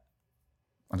that.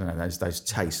 I don't know those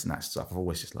tastes and that stuff. I've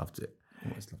always just loved it.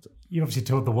 You obviously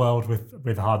toured the world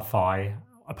with Hard Fi.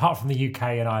 Apart from the UK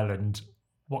and Ireland,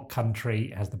 what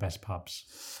country has the best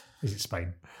pubs? Is it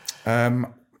Spain?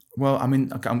 Well, I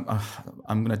mean, I'm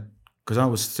gonna because I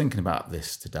was thinking about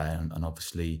this today, and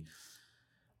obviously.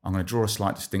 I'm going to draw a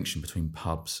slight distinction between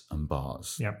pubs and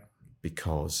bars. Yep.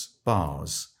 Because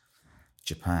bars,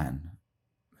 Japan,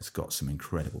 has got some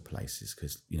incredible places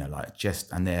because,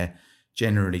 and they're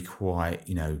generally quite,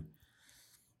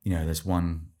 there's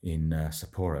one in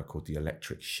Sapporo called The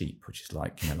Electric Sheep, which is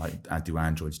like Do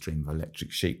Androids Dream of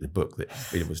Electric Sheep, the book that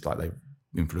it was like they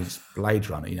influenced Blade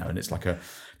Runner, and it's like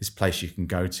this place you can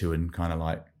go to and kind of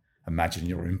like imagine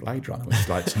you're in Blade Runner, which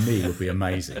like to me would be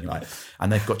amazing.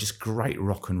 And they've got just great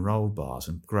rock and roll bars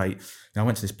and great. I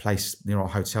went to this place near our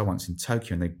hotel once in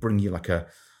Tokyo, and they bring you like a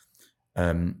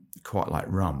quite like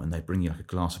rum, and they bring you like a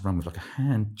glass of rum with like a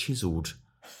hand chiseled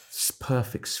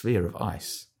perfect sphere of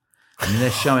ice. And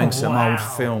they're showing some old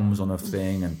films on a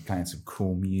thing and playing some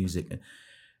cool music.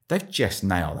 They've just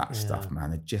nailed that stuff,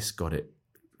 man. They've just got it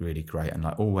really great. And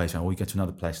like always, we go to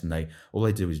another place and all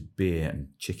they do is beer and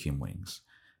chicken wings.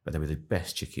 But they were the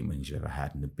best chicken wings you've ever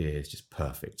had, and the beer is just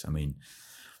perfect. I mean,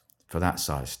 for that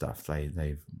size stuff,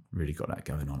 they've really got that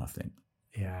going on, I think.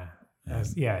 Yeah.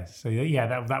 So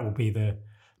that will be the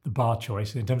bar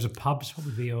choice. In terms of pubs, what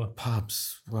would be your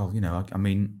pubs? Well, I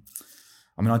mean,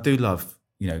 I do love,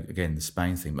 again, the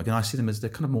Spain thing. Again, I see them as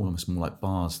they're kind of almost more like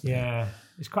bars. Yeah,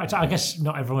 it's quite. I guess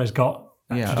not everyone has got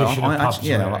that tradition of pubs.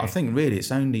 Really. I think really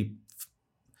it's only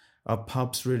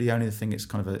pubs. Really, only the thing. It's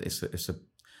kind of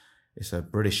it's a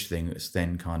British thing that's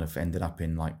then kind of ended up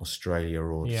in like Australia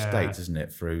or the States, isn't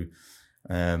it? Through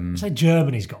say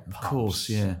Germany's got pubs.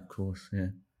 Of course, yeah.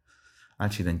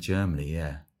 Actually, then Germany,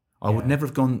 I would never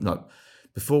have gone. Like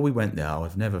before we went there,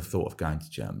 I've never thought of going to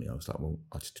Germany. I was like, well,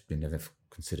 I just never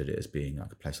considered it as being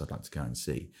like a place I'd like to go and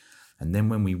see. And then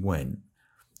when we went,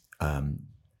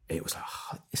 it was like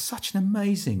it's such an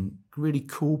amazing, really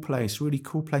cool place. Really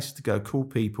cool places to go, cool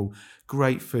people,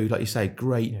 great food, like you say,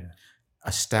 great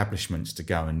establishments to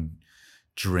go and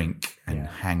drink and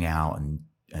hang out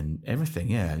and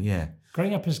everything. Yeah.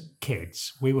 Growing up as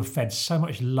kids, we were fed so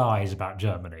much lies about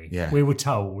Germany. Yeah. We were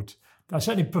told,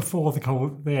 certainly before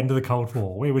the end of the Cold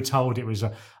War, we were told it was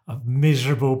a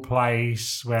miserable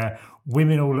place where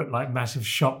women all looked like massive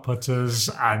shot putters,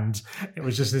 and it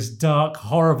was just this dark,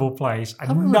 horrible place,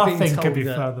 and nothing could be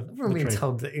further. I remember being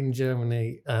told that in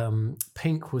Germany,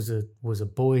 pink was a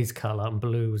boy's colour and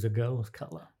blue was a girl's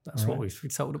colour. That's what we were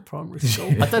told at primary school.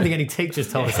 I don't think any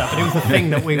teachers told us that, but it was the thing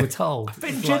that we were told.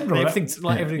 But in general, everything's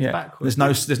backwards.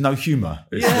 There's no humour.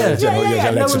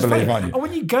 And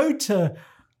when you go to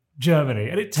Germany,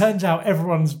 and it turns out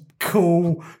everyone's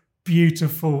cool,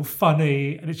 beautiful,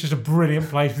 funny, and it's just a brilliant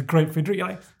place with great food. You're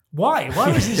like, why?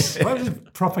 Why was this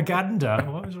propaganda?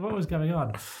 What was going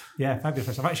on? Yeah,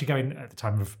 fabulous. I'm actually going, at the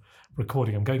time of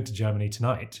recording, I'm going to Germany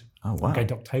tonight. Oh, wow. I'm going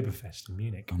to Oktoberfest in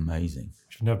Munich. Amazing.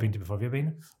 Which I've never been to before. Have you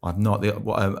been? I've not.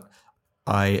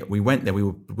 We went there. We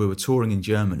were touring in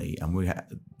Germany, and we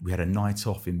had a night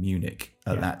off in Munich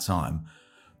at that time.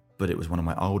 But it was one of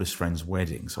my oldest friend's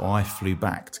weddings, so I flew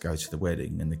back to go to the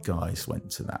wedding, and the guys went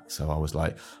to that. So I was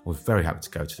very happy to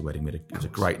go to the wedding. It was a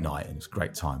great night and it was a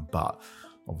great time. But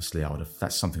obviously,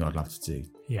 that's something I'd love to do.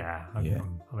 Yeah,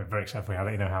 I'm very excited for you. I'll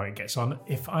let you know how it gets on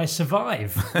if I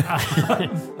survive.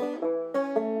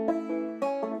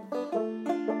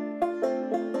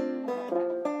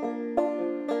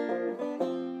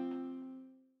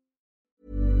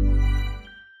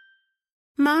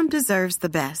 Mom deserves the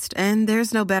best, and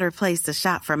there's no better place to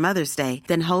shop for Mother's Day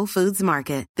than Whole Foods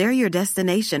Market. They're your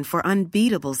destination for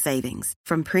unbeatable savings,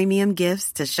 from premium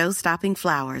gifts to show-stopping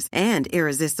flowers and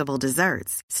irresistible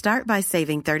desserts. Start by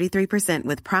saving 33%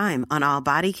 with Prime on all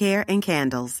body care and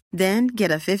candles. Then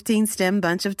get a 15-stem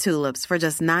bunch of tulips for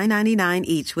just $9.99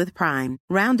 each with Prime.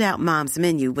 Round out Mom's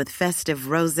menu with festive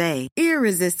rosé,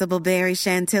 irresistible berry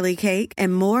chantilly cake,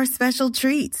 and more special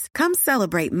treats. Come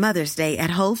celebrate Mother's Day at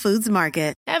Whole Foods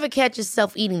Market. Ever catch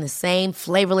yourself eating the same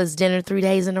flavorless dinner 3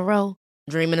 days in a row?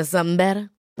 Dreaming of something better?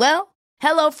 Well,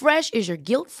 HelloFresh is your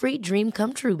guilt-free dream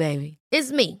come true, baby.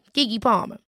 It's me, Keke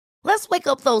Palmer. Let's wake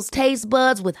up those taste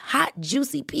buds with hot,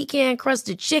 juicy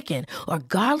pecan-crusted chicken or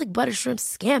garlic butter shrimp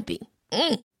scampi.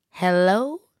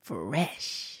 Hello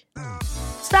Fresh.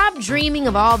 Stop dreaming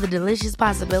of all the delicious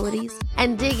possibilities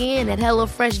and dig in at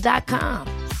HelloFresh.com.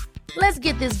 Let's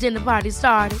get this dinner party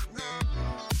started.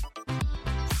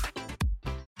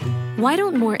 Why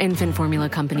don't more infant formula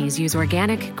companies use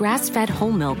organic, grass-fed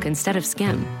whole milk instead of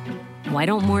skim? Why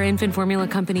don't more infant formula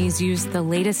companies use the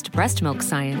latest breast milk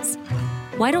science?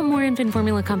 Why don't more infant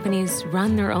formula companies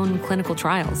run their own clinical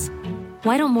trials?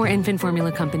 Why don't more infant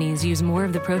formula companies use more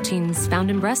of the proteins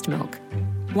found in breast milk?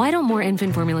 Why don't more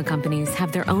infant formula companies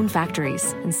have their own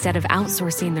factories instead of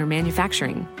outsourcing their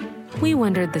manufacturing? We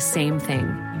wondered the same thing.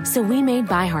 So we made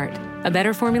ByHeart, a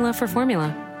better formula for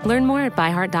formula. Learn more at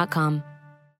byheart.com.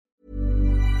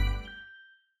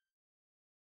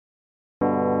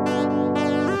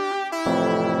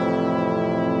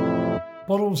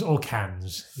 bottles or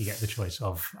cans, you get the choice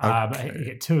of. Okay. You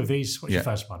get 2 of these. What's your Yeah.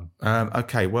 first one?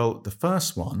 Okay, well, the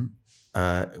first one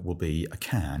will be a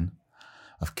can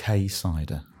of K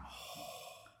cider.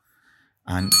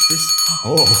 And this...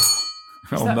 Oh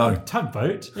That no. a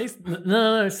tugboat?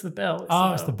 No, it's the bell.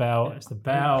 It's the bell. It's the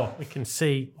bell. We can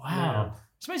see. Wow.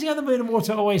 It's amazing how the Moon and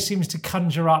Water always seems to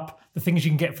conjure up the things you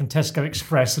can get from Tesco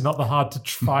Express and not the hard to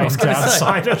find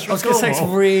outside. I was going to say, it's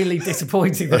really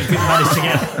disappointing that we didn't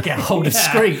manage to get hold of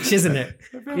Screech, isn't it?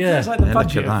 It's like the look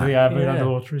budget at of the that. Moon Yeah.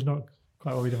 Underwater is not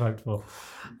quite what we'd have hoped for.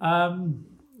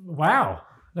 Wow.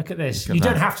 Look at this. Look at You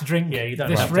don't that. have to drink Yeah, you don't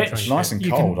this have to rich. drink Nice and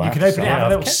you cold, Can, I you can have open to it, say. have a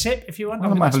little Okay. sip if you want. I might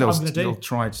have a That's what little I'm going to do.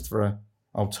 try just for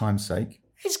old time's sake.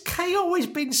 Has K always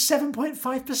been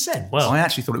 7.5%? Well, I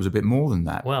actually thought it was a bit more than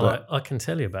that. well, but I can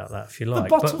tell you about that if you the like.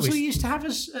 bottles but we used to have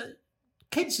as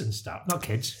kids and stuff. Not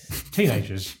kids,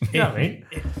 teenagers. You know what I mean?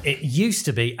 it used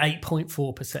to be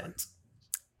 8.4%.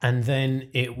 And then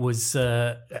it was,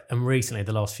 and recently,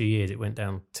 the last few years, it went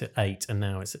down to 8, and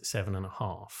now it's at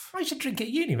 7.5. I used to drink at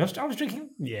uni. I was drinking.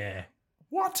 Yeah.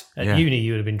 What? At Yeah. uni,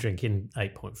 you would have been drinking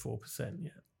 8.4%. Yeah.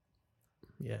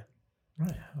 Yeah.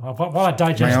 Right. Well, while I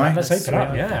digest May I? that, let's open it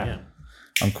up. Yeah. Yeah.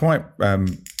 I'm quite,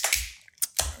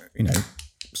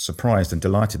 surprised and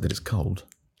delighted that it's cold.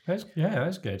 That's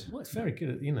good. Well, it's very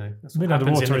good. You know, that's Moon what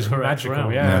happens Underwater in is the correct magical,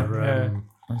 realm. yeah. Where, Yeah.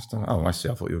 Oh, I see.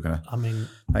 I thought you were going to... I mean,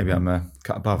 Maybe I'm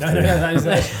cut above. No, there. that is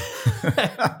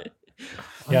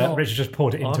Yeah, not- Richard just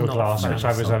poured it into I'm a not glass, a fan which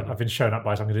of cider. I've been shown up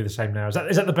by, so I'm going to do the same now. Is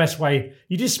that the best way?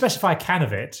 You did specify a can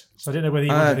of it, so I didn't know whether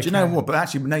you wanted a Do you know can. what? But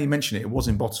actually, now you mention it, it was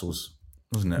in bottles,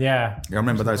 wasn't it? Yeah. I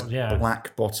remember those Yeah.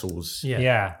 black bottles Yeah.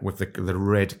 Yeah. with the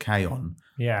red K on.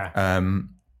 Yeah.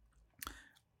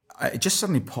 It just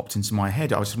suddenly popped into my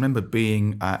head. I just remember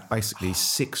being at basically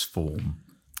sixth form.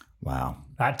 Wow.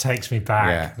 That takes me back.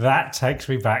 Yeah. That takes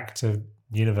me back to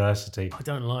university. I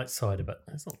don't like cider, but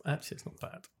it's not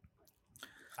bad.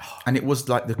 And it was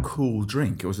like the cool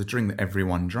drink. It was a drink that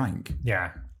everyone drank.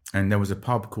 Yeah. And there was a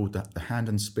pub called the Hand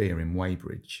and Spear in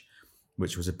Weybridge,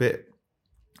 which was a bit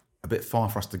far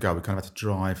for us to go. We kind of had to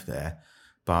drive there.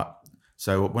 But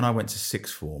so when I went to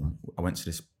sixth form, I went to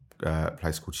this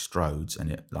place called Strode's,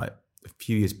 and it like a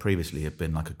few years previously had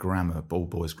been like a all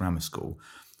boys grammar school,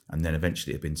 and then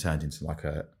eventually it had been turned into like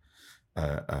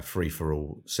a free for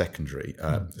all secondary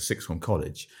sixth form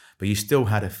college. But you still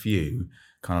had a few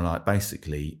kind of like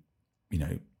basically,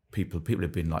 people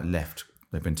had been like left.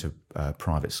 They've been to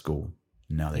private school.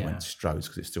 Now they went to Strode's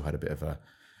because it still had a bit of a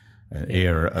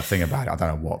thing about it. I don't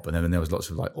know what, but then there was lots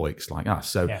of like oiks like us.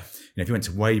 So if you went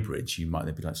to Weybridge, you might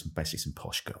there'd be like some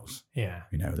posh girls. Yeah.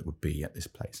 That would be at this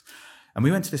place. And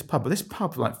we went to this pub, but this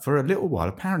pub, like for a little while,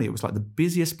 apparently it was like the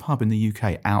busiest pub in the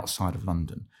UK outside of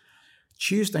London.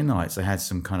 Tuesday nights they had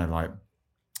some kind of like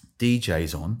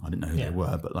DJs on. I didn't know who they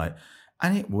were, but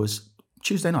and it was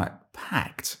Tuesday night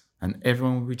packed, and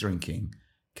everyone would be drinking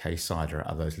K cider out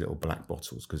of those little black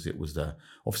bottles because it was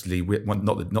obviously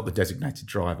not the designated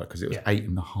driver because it was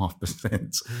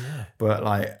 8.5%. But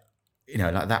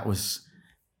that was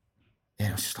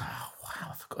it was just like, oh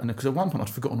wow, I forgot, because at one point I'd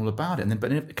forgotten all about it, and then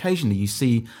but occasionally you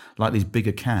see like these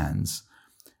bigger cans,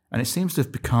 and it seems to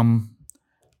have become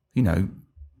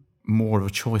more of a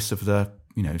choice of the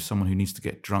someone who needs to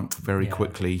get drunk very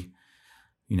quickly,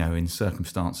 in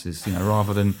circumstances,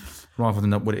 rather than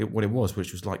what it was,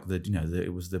 which was like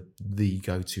it was the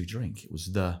go-to drink. It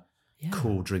was the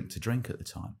cool drink to drink at the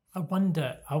time. I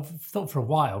wonder, I've thought for a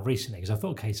while recently, because I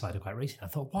thought K-cider quite recently, I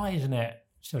thought, why isn't it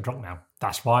still drunk now?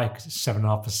 That's why, because it's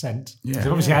 7.5%. Yeah. They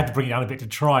obviously had to bring it down a bit to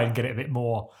try and get it a bit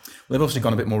more. Well, they've obviously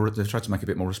gone a bit more. They've tried to make it a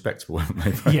bit more respectable,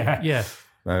 haven't they? Yeah.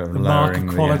 The mark of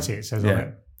quality, it says on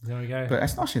it. There we go. But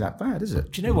it's not actually that bad, is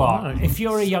it? Do you know what? If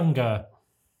you're a younger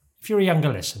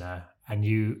listener and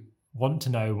you want to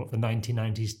know what the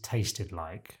 1990s tasted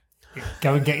like,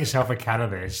 go and get yourself a can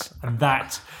of this, and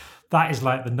that is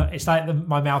like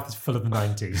my mouth is full of the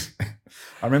 90s.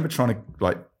 I remember trying to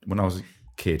when I was a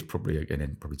kid, probably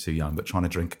too young, but trying to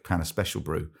drink a can of Special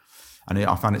Brew, and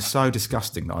I found it so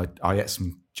disgusting that I ate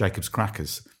some Jacob's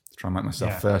crackers to try and make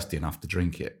myself thirsty enough to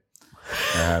drink it.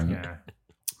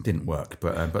 Didn't work,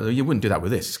 but you wouldn't do that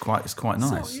with this. It's quite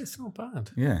nice. It's not bad.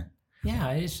 Yeah.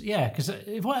 Yeah, because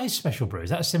what is Special Brew?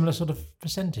 Is that a similar sort of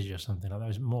percentage or something like that?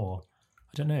 Is it more?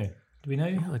 I don't know. Do we know?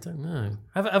 I don't know.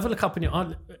 Have a look up in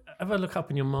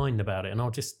your mind about it, and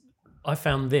I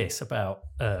found this about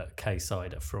K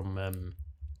cider from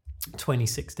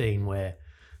 2016, where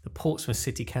the Portsmouth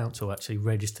City Council actually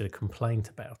registered a complaint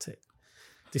about it.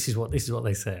 This is what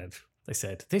they said. They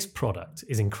said, this product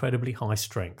is incredibly high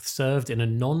strength, served in a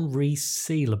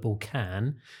non-resealable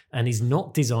can, and is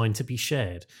not designed to be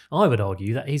shared. I would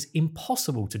argue that it is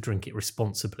impossible to drink it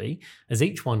responsibly, as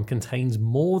each one contains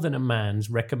more than a man's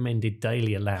recommended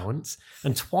daily allowance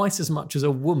and twice as much as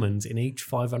a woman's in each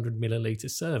 500 milliliter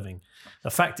serving. The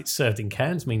fact it's served in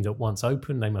cans means that once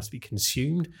opened, they must be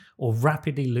consumed or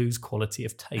rapidly lose quality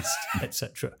of taste,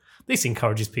 etc. This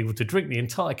encourages people to drink the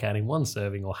entire can in one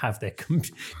serving or have their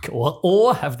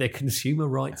have their consumer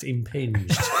rights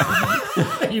impinged.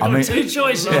 You've got two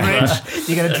choices, Rich.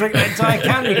 You're going to drink the entire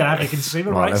can, you're going to have your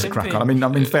consumer rights impinged. I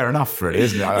mean, fair enough, really,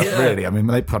 isn't it? Really, I mean,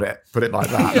 when they put it like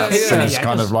that, that seems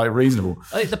kind of like reasonable.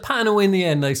 The panel in the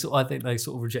end, I think they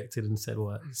sort of rejected and said,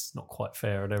 well, it's not quite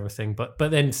fair and everything. But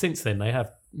then since then, they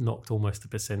have knocked almost a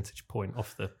percentage point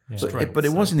off the strength. But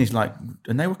it wasn't these like,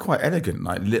 and they were quite elegant,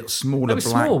 like little smaller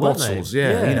black bottles.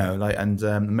 Yeah, you know, like, and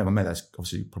maybe that's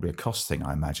obviously probably a cost thing.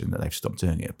 I imagine that they've stopped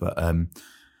doing it, but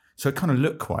so it kind of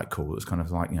looked quite cool. It was kind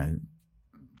of like, you know,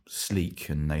 sleek,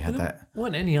 and they had that.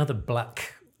 Weren't any other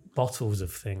black bottles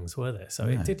of things, were there? So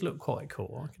it did look quite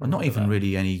cool. Well, not even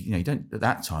really any. You know, you don't at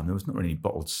that time. There was not really any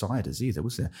bottled ciders either,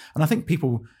 was there? And I think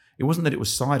people. It wasn't that it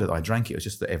was cider that I drank it. It was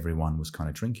just that everyone was kind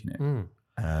of drinking it.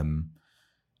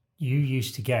 You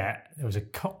used to get, there was a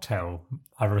cocktail,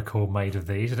 I recall, made of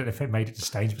these. I don't know if it made it to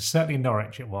Staines, but certainly in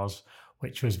Norwich it was,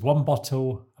 which was a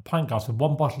pint glass with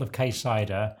one bottle of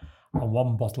K-cider and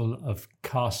one bottle of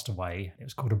Castaway. It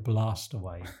was called a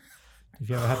Blastaway. Have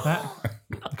you ever had that?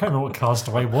 I can't remember what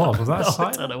Castaway was. Was that a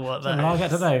cider? I don't know what that is. I'll get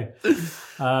to know.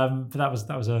 But that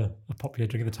was a popular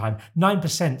drink at the time.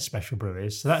 9% special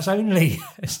breweries. So that's only,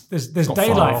 there's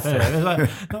daylight there. There's like,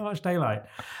 not much daylight.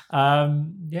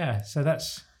 So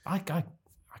that's, I can't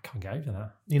get over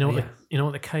that. You know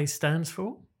what the K stands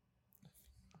for?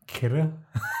 Killer?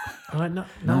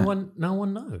 No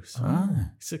one knows.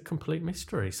 It's a complete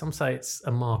mystery. Some say it's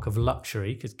a mark of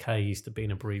luxury because K used to be an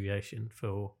abbreviation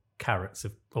for carats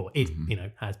of, or it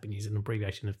has been used as an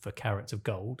abbreviation for carats of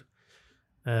gold.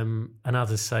 And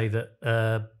others say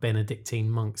that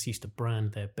Benedictine monks used to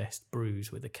brand their best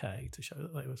brews with a K to show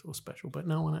that they were sort of special, but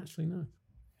no one actually knows.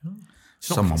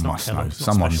 Someone must know.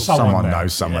 Someone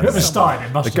knows. Someone.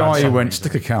 The guy who went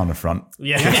stick a cow on the front.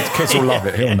 Yeah, kids will love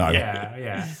it. He'll know.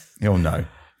 Yeah. He'll know.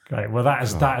 Great. Well, that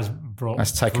has brought.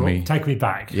 That's taken me. Take me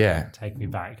back. Yeah. Take me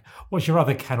back. What's your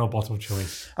other can or bottle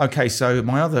choice? Okay, so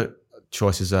my other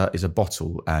choice is a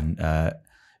bottle, and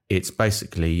it's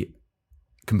basically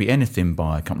can be anything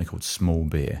by a company called Small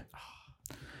Beer.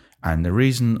 And the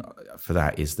reason for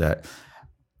that is that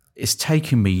it's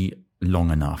taken me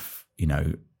long enough,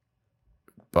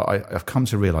 but I've come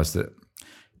to realise that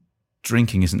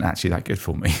drinking isn't actually that good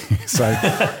for me. So,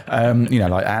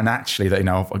 and actually that,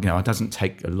 it doesn't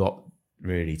take a lot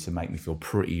really to make me feel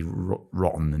pretty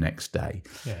rotten the next day.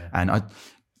 Yeah. And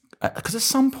because at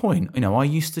some point, I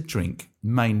used to drink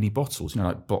mainly bottles,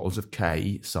 like bottles of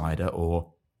K cider,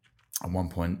 or at one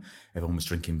point everyone was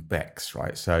drinking Beck's,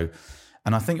 right? So,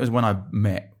 and I think it was when I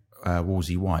met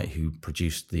Wolsey White, who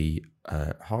produced the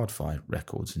Hard-Fi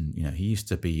records, and he used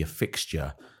to be a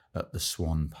fixture at the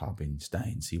Swan pub in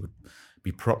Staines. He would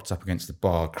be propped up against the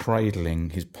bar,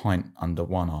 cradling his pint under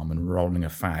one arm and rolling a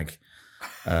fag,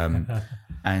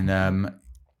 and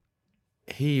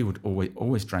he would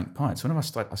always drank pints. So whenever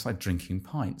I started drinking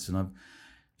pints, and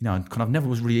I've never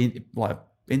was really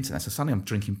into that. So suddenly I'm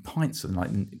drinking pints,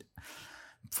 and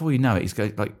before you know it, he's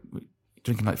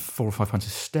drinking 4 or 5 pints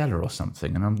of Stella or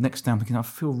something, and I'm next down thinking I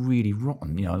feel really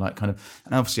rotten, and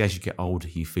obviously as you get older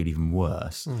you feel even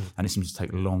worse, and it seems to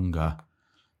take longer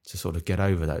to sort of get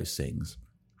over those things,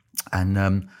 and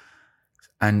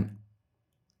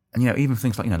even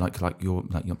things like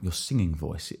your singing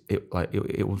voice, it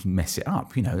will mess it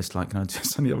up, it's like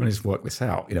suddenly I want to work this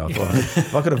out, I thought,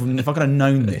 if I could have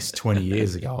known this 20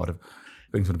 years ago, I'd have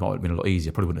been a lot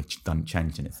easier. Probably wouldn't have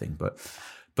changed anything, but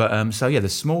the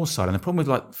small side, and the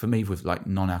problem for me with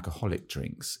non-alcoholic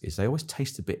drinks is they always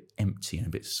taste a bit empty and a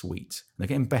bit sweet. They're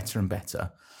getting better and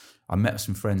better. I met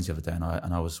some friends the other day, and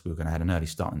we were going to have an early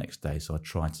start the next day, so I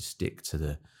tried to stick to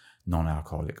the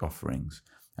non-alcoholic offerings,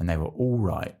 and they were all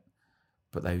right,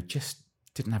 but they just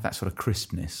didn't have that sort of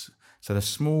crispness. So the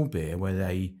small beer, where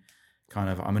they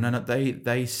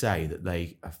they say that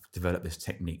they have developed this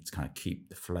technique to kind of keep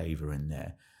the flavour in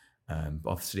there. But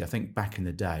obviously, I think back in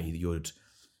the day,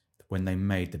 when they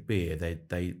made the beer,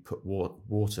 they put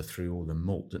water through all the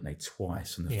malt, didn't they,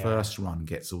 twice? And the first run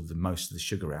gets most of the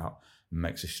sugar out and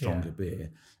makes a stronger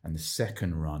beer. And the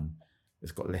second run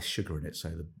has got less sugar in it, so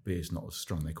the beer's not as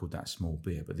strong. They called that small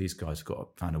beer. But these guys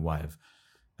found a way of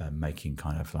making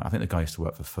I think the guy used to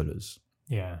work for Fuller's.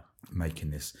 Yeah.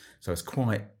 Making this. So it's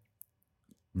quite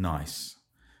nice,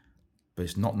 but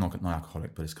it's not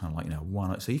non-alcoholic, but it's kind of like, you know,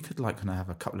 one. So you could like kind of have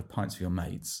a couple of pints with your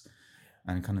mates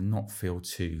and kind of not feel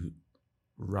too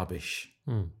rubbish,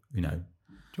 you know.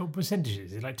 What percentage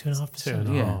is it? Like 2.5%?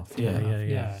 2.5.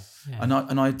 Yeah. And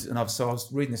I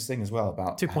was reading this thing as well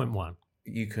about 2.1.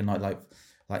 You can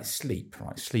like sleep,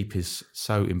 right? Sleep is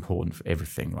so important for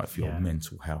everything, right? For your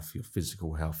mental health, for your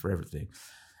physical health, for everything.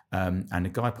 And the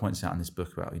guy points out in this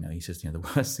book about, you know, he says, you know,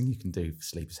 the worst thing you can do for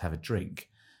sleep is have a drink,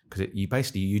 because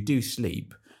you do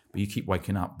sleep, but you keep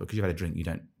waking up. Because you've had a drink, you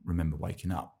don't remember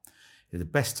waking up. The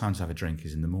best time to have a drink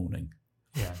is in the morning.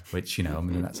 Yeah. Which, you know, I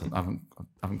mean, I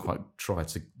haven't quite tried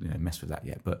to, you know, mess with that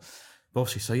yet. But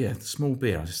obviously, so yeah, the small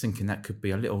beer. I was just thinking that could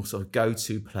be a little sort of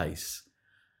go-to place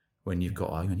when you've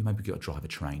got, you maybe got to drive a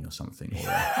train or something,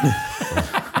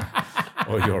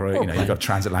 or you're, you know, you've got a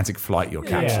transatlantic flight you're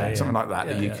catching, something like that.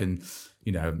 That you can,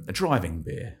 you know, a driving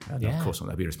beer. And of course, not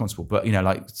that be responsible, but you know,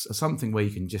 like something where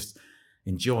you can just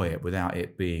enjoy it without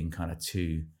it being kind of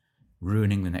too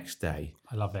ruining the next day.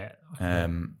 I love it.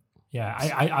 I'm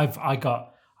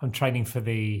training for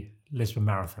the Lisbon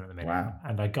Marathon at the minute. Wow.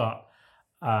 And I got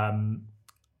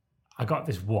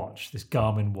this watch, this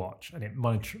Garmin watch, and it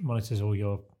monitors all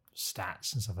your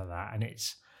stats and stuff like that. And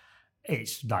it's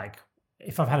like,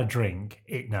 if I've had a drink,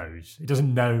 it knows. It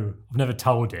doesn't know. I've never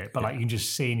told it, but like you can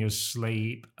just see in your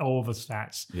sleep, all the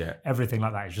stats, everything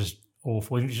like that is just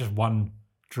awful. It's just one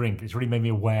drink. It's really made me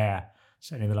aware,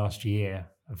 certainly in the last year,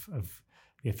 of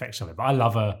the effects of it. But I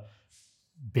love a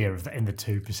beer in the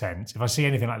 2%. If I see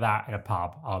anything like that in a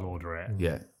pub, I'll order it.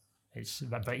 Yeah.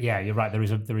 But yeah, you're right. There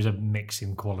is a mix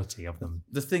in quality of them.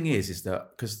 The thing is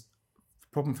that, because the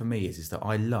problem for me is that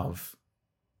I love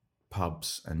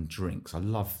pubs and drinks. I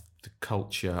love the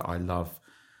culture. I love,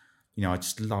 you know, I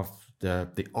just love the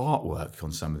artwork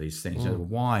on some of these things. You know, the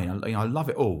wine. I love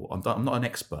it all. I'm not an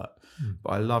expert, but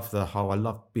I love I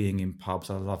love being in pubs.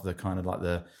 I love the kind of like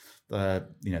the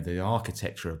you know, the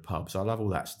architecture of pubs. I love all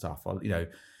that stuff. You know,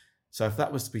 so if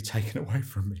that was to be taken away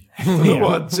from me, I don't know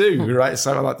what I'd do, right?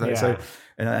 So I like that. So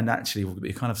and actually,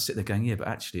 you kind of sit there going, yeah, but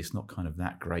actually, it's not kind of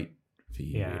that great for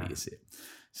you, really, is it?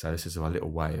 So this is a little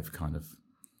way of kind of,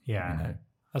 you know.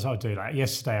 That's what I do. Like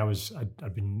yesterday,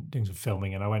 I'd been doing some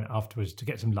filming, and I went afterwards to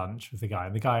get some lunch with the guy.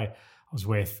 And the guy I was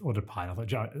with ordered a pint. I thought,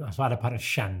 so I had a pint of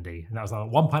shandy, and that was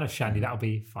like 1 pint of shandy. That'll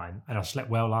be fine. And I slept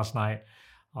well last night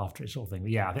after it, sort of thing.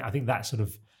 But yeah, I think that sort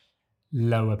of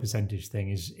lower percentage thing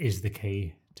is the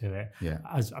key to it. Yeah.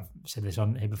 As I've said this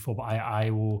on here before, but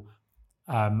I will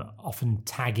often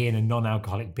tag in a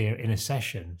non-alcoholic beer in a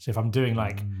session. So if I'm doing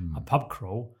like a pub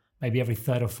crawl, maybe every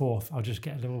third or fourth, I'll just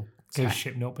get a little Ghost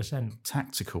Ship 0%.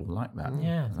 Tactical, like that.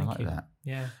 Yeah, I like you. that.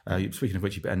 Yeah. Speaking of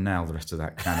which, you better nail the rest of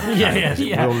that can.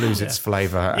 It will lose its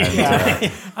flavour.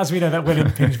 And, as we know, that will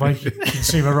impinge my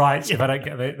consumer rights if I don't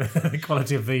get the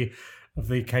quality of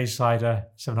the case cider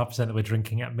 7.5% that we're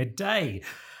drinking at midday.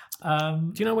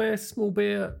 Do you know where small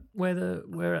beer, where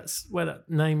that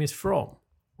name is from?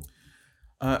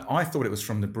 I thought it was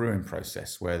from the brewing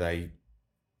process, where they,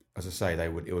 as I say,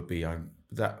 it would be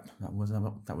that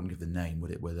wouldn't give the name,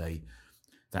 would it? Where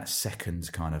that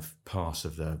second kind of pass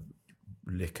of the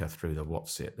liquor through the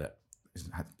that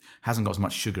hasn't got as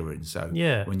much sugar in, so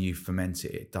when you ferment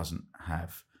it, it doesn't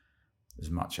have as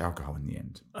much alcohol in the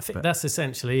end. I think that's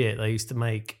essentially it. They used to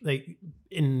make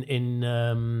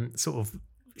in sort of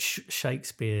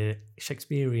Shakespearean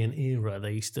era.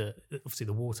 They used to, obviously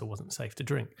the water wasn't safe to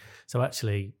drink, so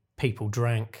actually people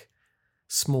drank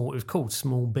small. It was called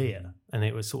small beer, and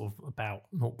it was sort of about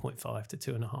 0.5 to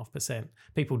 2.5%.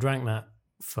 People drank that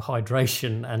for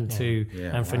hydration and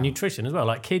for nutrition as well.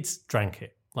 Like kids drank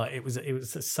it. Like it was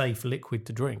a safe liquid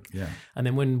to drink. Yeah. And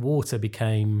then when water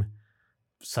became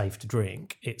safe to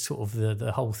drink, it sort of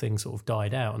the whole thing sort of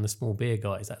died out. And the small beer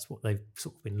guys, that's what they've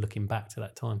sort of been looking back to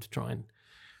that time to try and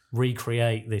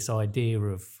recreate this idea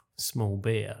of small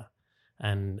beer,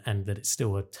 and that it's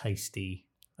still a tasty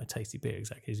beer,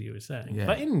 exactly as you were saying. Yeah.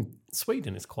 But in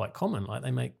Sweden, it's quite common. Like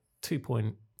they make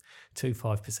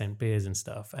 2.25% beers and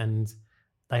stuff, and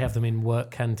they have them in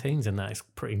work canteens, and that is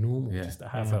pretty normal just to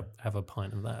have a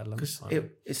pint of that at lunchtime.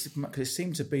 It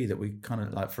seemed to be that we kind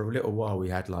of like for a little while we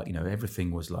had like, you know,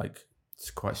 everything was like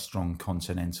quite strong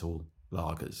continental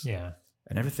lagers,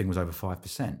 and everything was over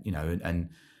 5%, you know,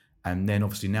 and then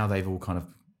obviously now they've all kind of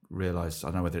realised. I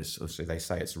don't know whether it's obviously they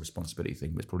say it's a responsibility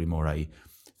thing, but it's probably more a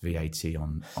VAT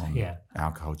on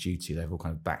alcohol duty. They've all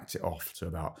kind of backed it off to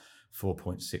about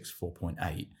 4.6,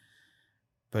 4.8.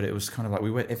 But it was kind of like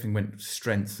everything went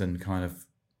strength and kind of,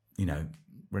 you know,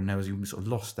 when there was, you sort of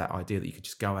lost that idea that you could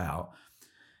just go out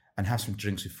and have some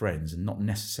drinks with friends and not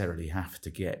necessarily have to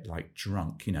get like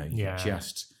drunk, you know, you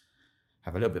just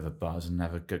have a little bit of a buzz and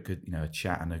have a good a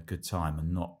chat and a good time,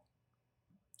 and not.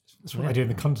 That's what they do in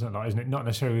the continent, isn't it? Not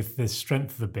necessarily with the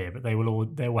strength of the beer, but they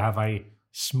will have a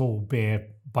small beer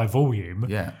by volume.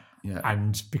 Yeah.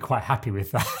 And be quite happy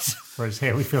with that. Whereas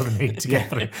here we feel the need to get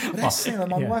through. But that's the thing, like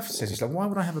my wife says, it's like, why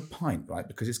would I have a pint, right?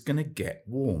 Because it's going to get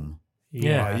warm.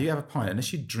 Yeah. Right? You have a pint,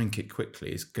 unless you drink it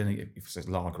quickly, it's going to get, if it's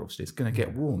lager, obviously, it's going to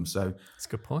get warm. So That's a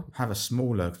good point. have a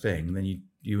smaller thing, and then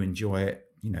you enjoy it.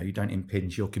 You don't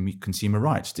impinge your consumer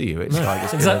rights, do you? It's like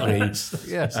it's Exactly.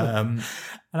 Yes. And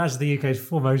as the UK's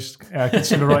foremost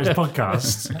consumer rights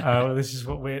podcast, this is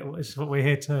what we're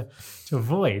here to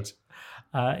avoid.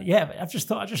 I've just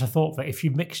a thought that if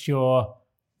you mixed your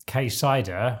K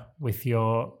cider with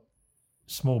your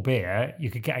small beer, you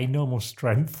could get a normal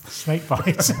strength snake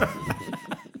bite.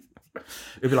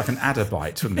 It'd be like an adder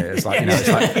bite, wouldn't it? It's like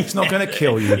it's not going to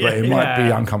kill you, but it might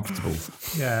be uncomfortable.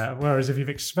 Yeah. Whereas if you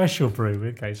mix special brew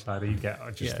with K cider, you get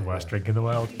just the worst drink in the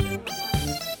world.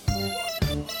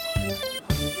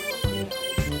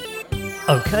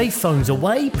 Okay, phones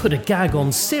away, put a gag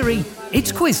on Siri,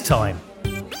 it's quiz time.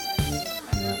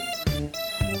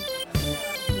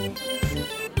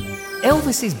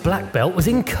 Elvis's black belt was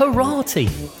in karate.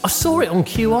 I saw it on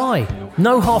QI.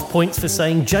 No half points for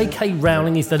saying J.K.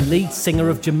 Rowling is the lead singer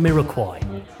of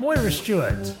Jamiroquai. Moira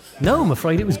Stewart. No, I'm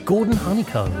afraid it was Gordon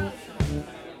Honeycomb.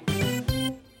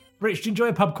 Rich, do you enjoy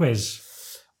a pub quiz?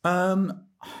 Do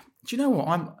you know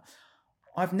what?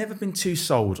 I've never been too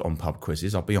sold on pub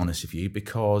quizzes. I'll be honest with you,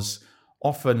 because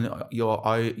often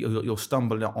you'll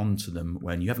stumble onto them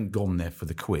when you haven't gone there for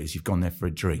the quiz. You've gone there for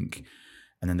a drink,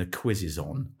 and then the quiz is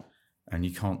on, and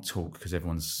you can't talk because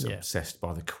everyone's obsessed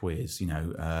by the quiz.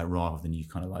 Rather than you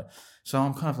kind of like. So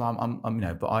I'm kind of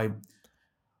like but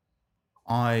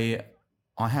I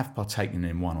have partaken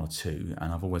in one or two,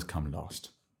 and I've always come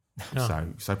last. Oh.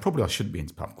 So probably I shouldn't be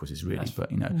into pub quizzes really,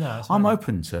 but No, I'm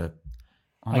open to.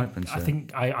 I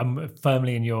think I'm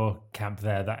firmly in your camp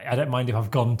there. That I don't mind if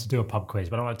I've gone to do a pub quiz,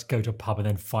 but I don't like to go to a pub and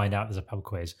then find out there's a pub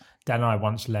quiz. Dan and I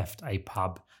once left a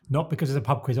pub, not because there's a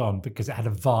pub quiz on, because it had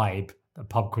a vibe that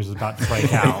pub quiz was about to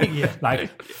break out.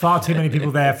 Like far too many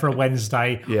people there for a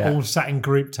Wednesday, all sat in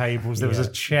group tables. There was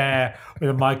a chair with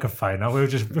a microphone. And we were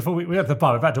just, before we went to the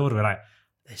pub, we were about to order, we're like,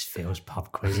 this feels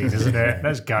pub quizzy, doesn't it?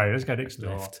 Let's go next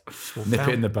door. Nip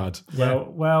it in the bud.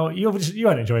 Well, you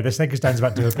won't enjoy this thing because Dan's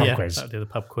about to do a pub quiz. I'll do the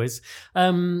pub quiz.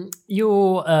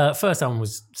 Your first album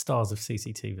was Stars of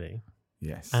CCTV.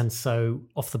 Yes. And so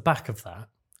off the back of that,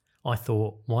 I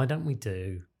thought, why don't we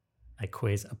do a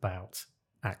quiz about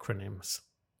acronyms?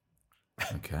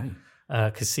 Okay.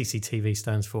 Because CCTV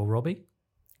stands for Robbie.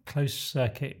 Closed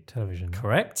circuit television.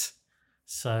 Correct.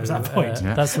 So Is that a point?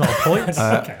 That's not a point.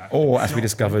 Or as we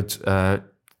discovered, the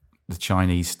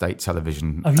Chinese state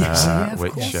television, of course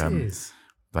which it is.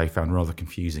 they found rather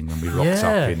confusing when we rocked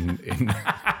up in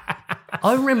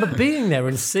I remember being there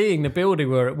and seeing the building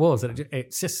where it was.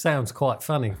 It just sounds quite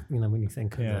funny, when you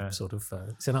think of the sort of.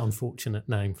 It's an unfortunate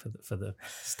name for the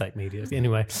state media.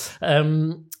 Anyway, I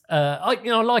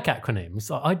like acronyms.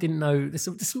 I didn't know this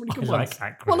is really good. Like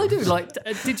acronyms. Well, I do. Like,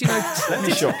 did you know? Let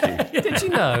me shock you. Did you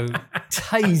know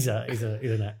TASER is an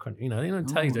acronym?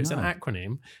 TASER it's an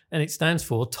acronym, and it stands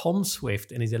for Tom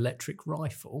Swift and his electric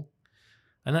rifle.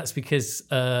 And that's because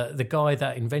the guy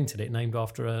that invented it named it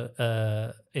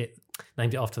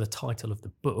after the title of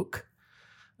the book,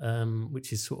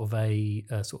 which is sort of a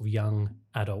young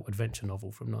adult adventure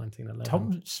novel from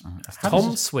 1911.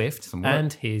 Tom Swift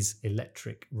and his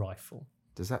electric rifle.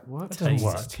 Does that work? It doesn't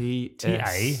work.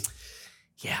 T-A.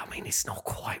 Yeah, it's not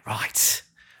quite right.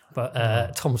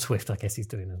 But Tom Swift, I guess he's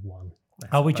doing as one.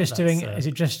 Are we just doing, is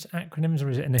it just acronyms or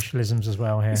is it initialisms as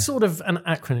well here? It's sort of an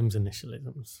acronyms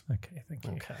initialisms. Okay, thank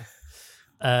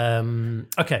you.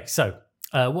 Okay, so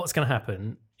what's going to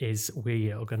happen is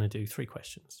we are going to do 3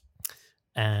 questions.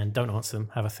 And don't answer them,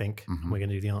 have a think. Mm-hmm. And we're going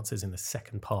to do the answers in the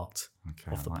second part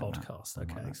of the I like podcast. that.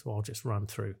 Okay, so I'll just run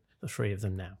through the 3 of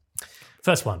them now.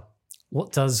 First one,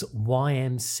 what does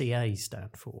YMCA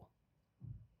stand for?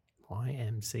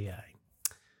 YMCA.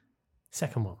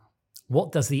 Second one,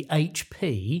 what does the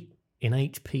HP in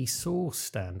HP Source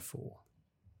stand for?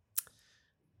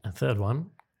 And third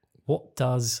one, what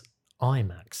does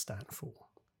IMAX stand for?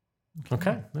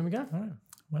 Okay, there we go. All right.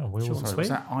 Well, we'll Short and So sweet. is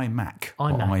that IMAC? IMAX,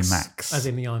 Or IMAX? as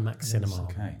in the IMAX cinema.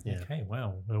 okay. Yeah. Okay,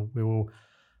 well, we will.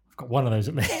 I've got one of those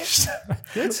at least.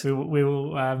 we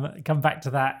will come back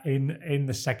to that in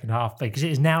the second half because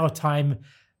it is now time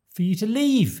for you to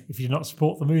leave if you do not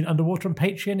support The Moon Underwater on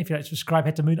Patreon. If you'd like to subscribe,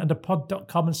 head to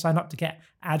moonunderpod.com and sign up to get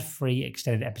ad-free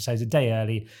extended episodes a day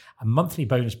early, a monthly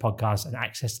bonus podcast, and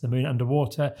access to The Moon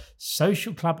Underwater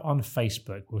Social Club on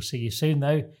Facebook. We'll see you soon,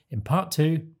 though. In part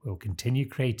 2, we'll continue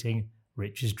creating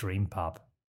Rich's Dream Pub.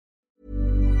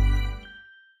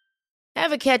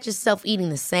 Ever catch yourself eating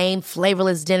the same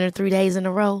flavorless dinner 3 days in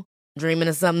a row? Dreaming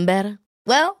of something better?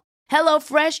 Well,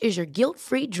 HelloFresh is your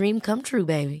guilt-free dream come true,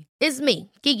 baby. It's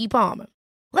me, Keke Palmer.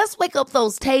 Let's wake up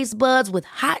those taste buds with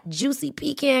hot, juicy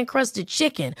pecan-crusted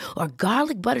chicken or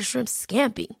garlic butter shrimp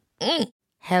scampi.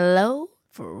 Hello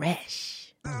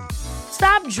Fresh.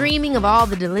 Stop dreaming of all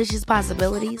the delicious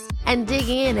possibilities and dig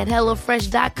in at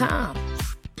HelloFresh.com.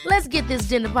 Let's get this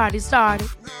dinner party started.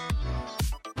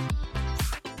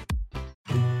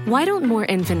 Why don't more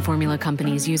infant formula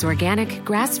companies use organic,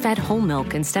 grass-fed whole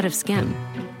milk instead of skim?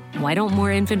 Why don't more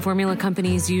infant formula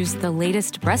companies use the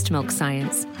latest breast milk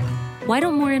science? Why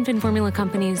don't more infant formula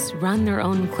companies run their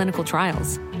own clinical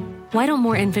trials? Why don't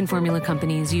more infant formula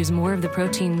companies use more of the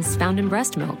proteins found in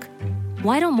breast milk?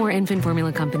 Why don't more infant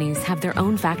formula companies have their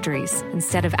own factories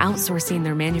instead of outsourcing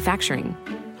their manufacturing?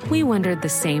 We wondered the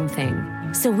same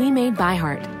thing. So we made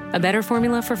ByHeart, a better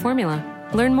formula for formula.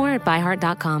 Learn more at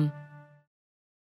byheart.com.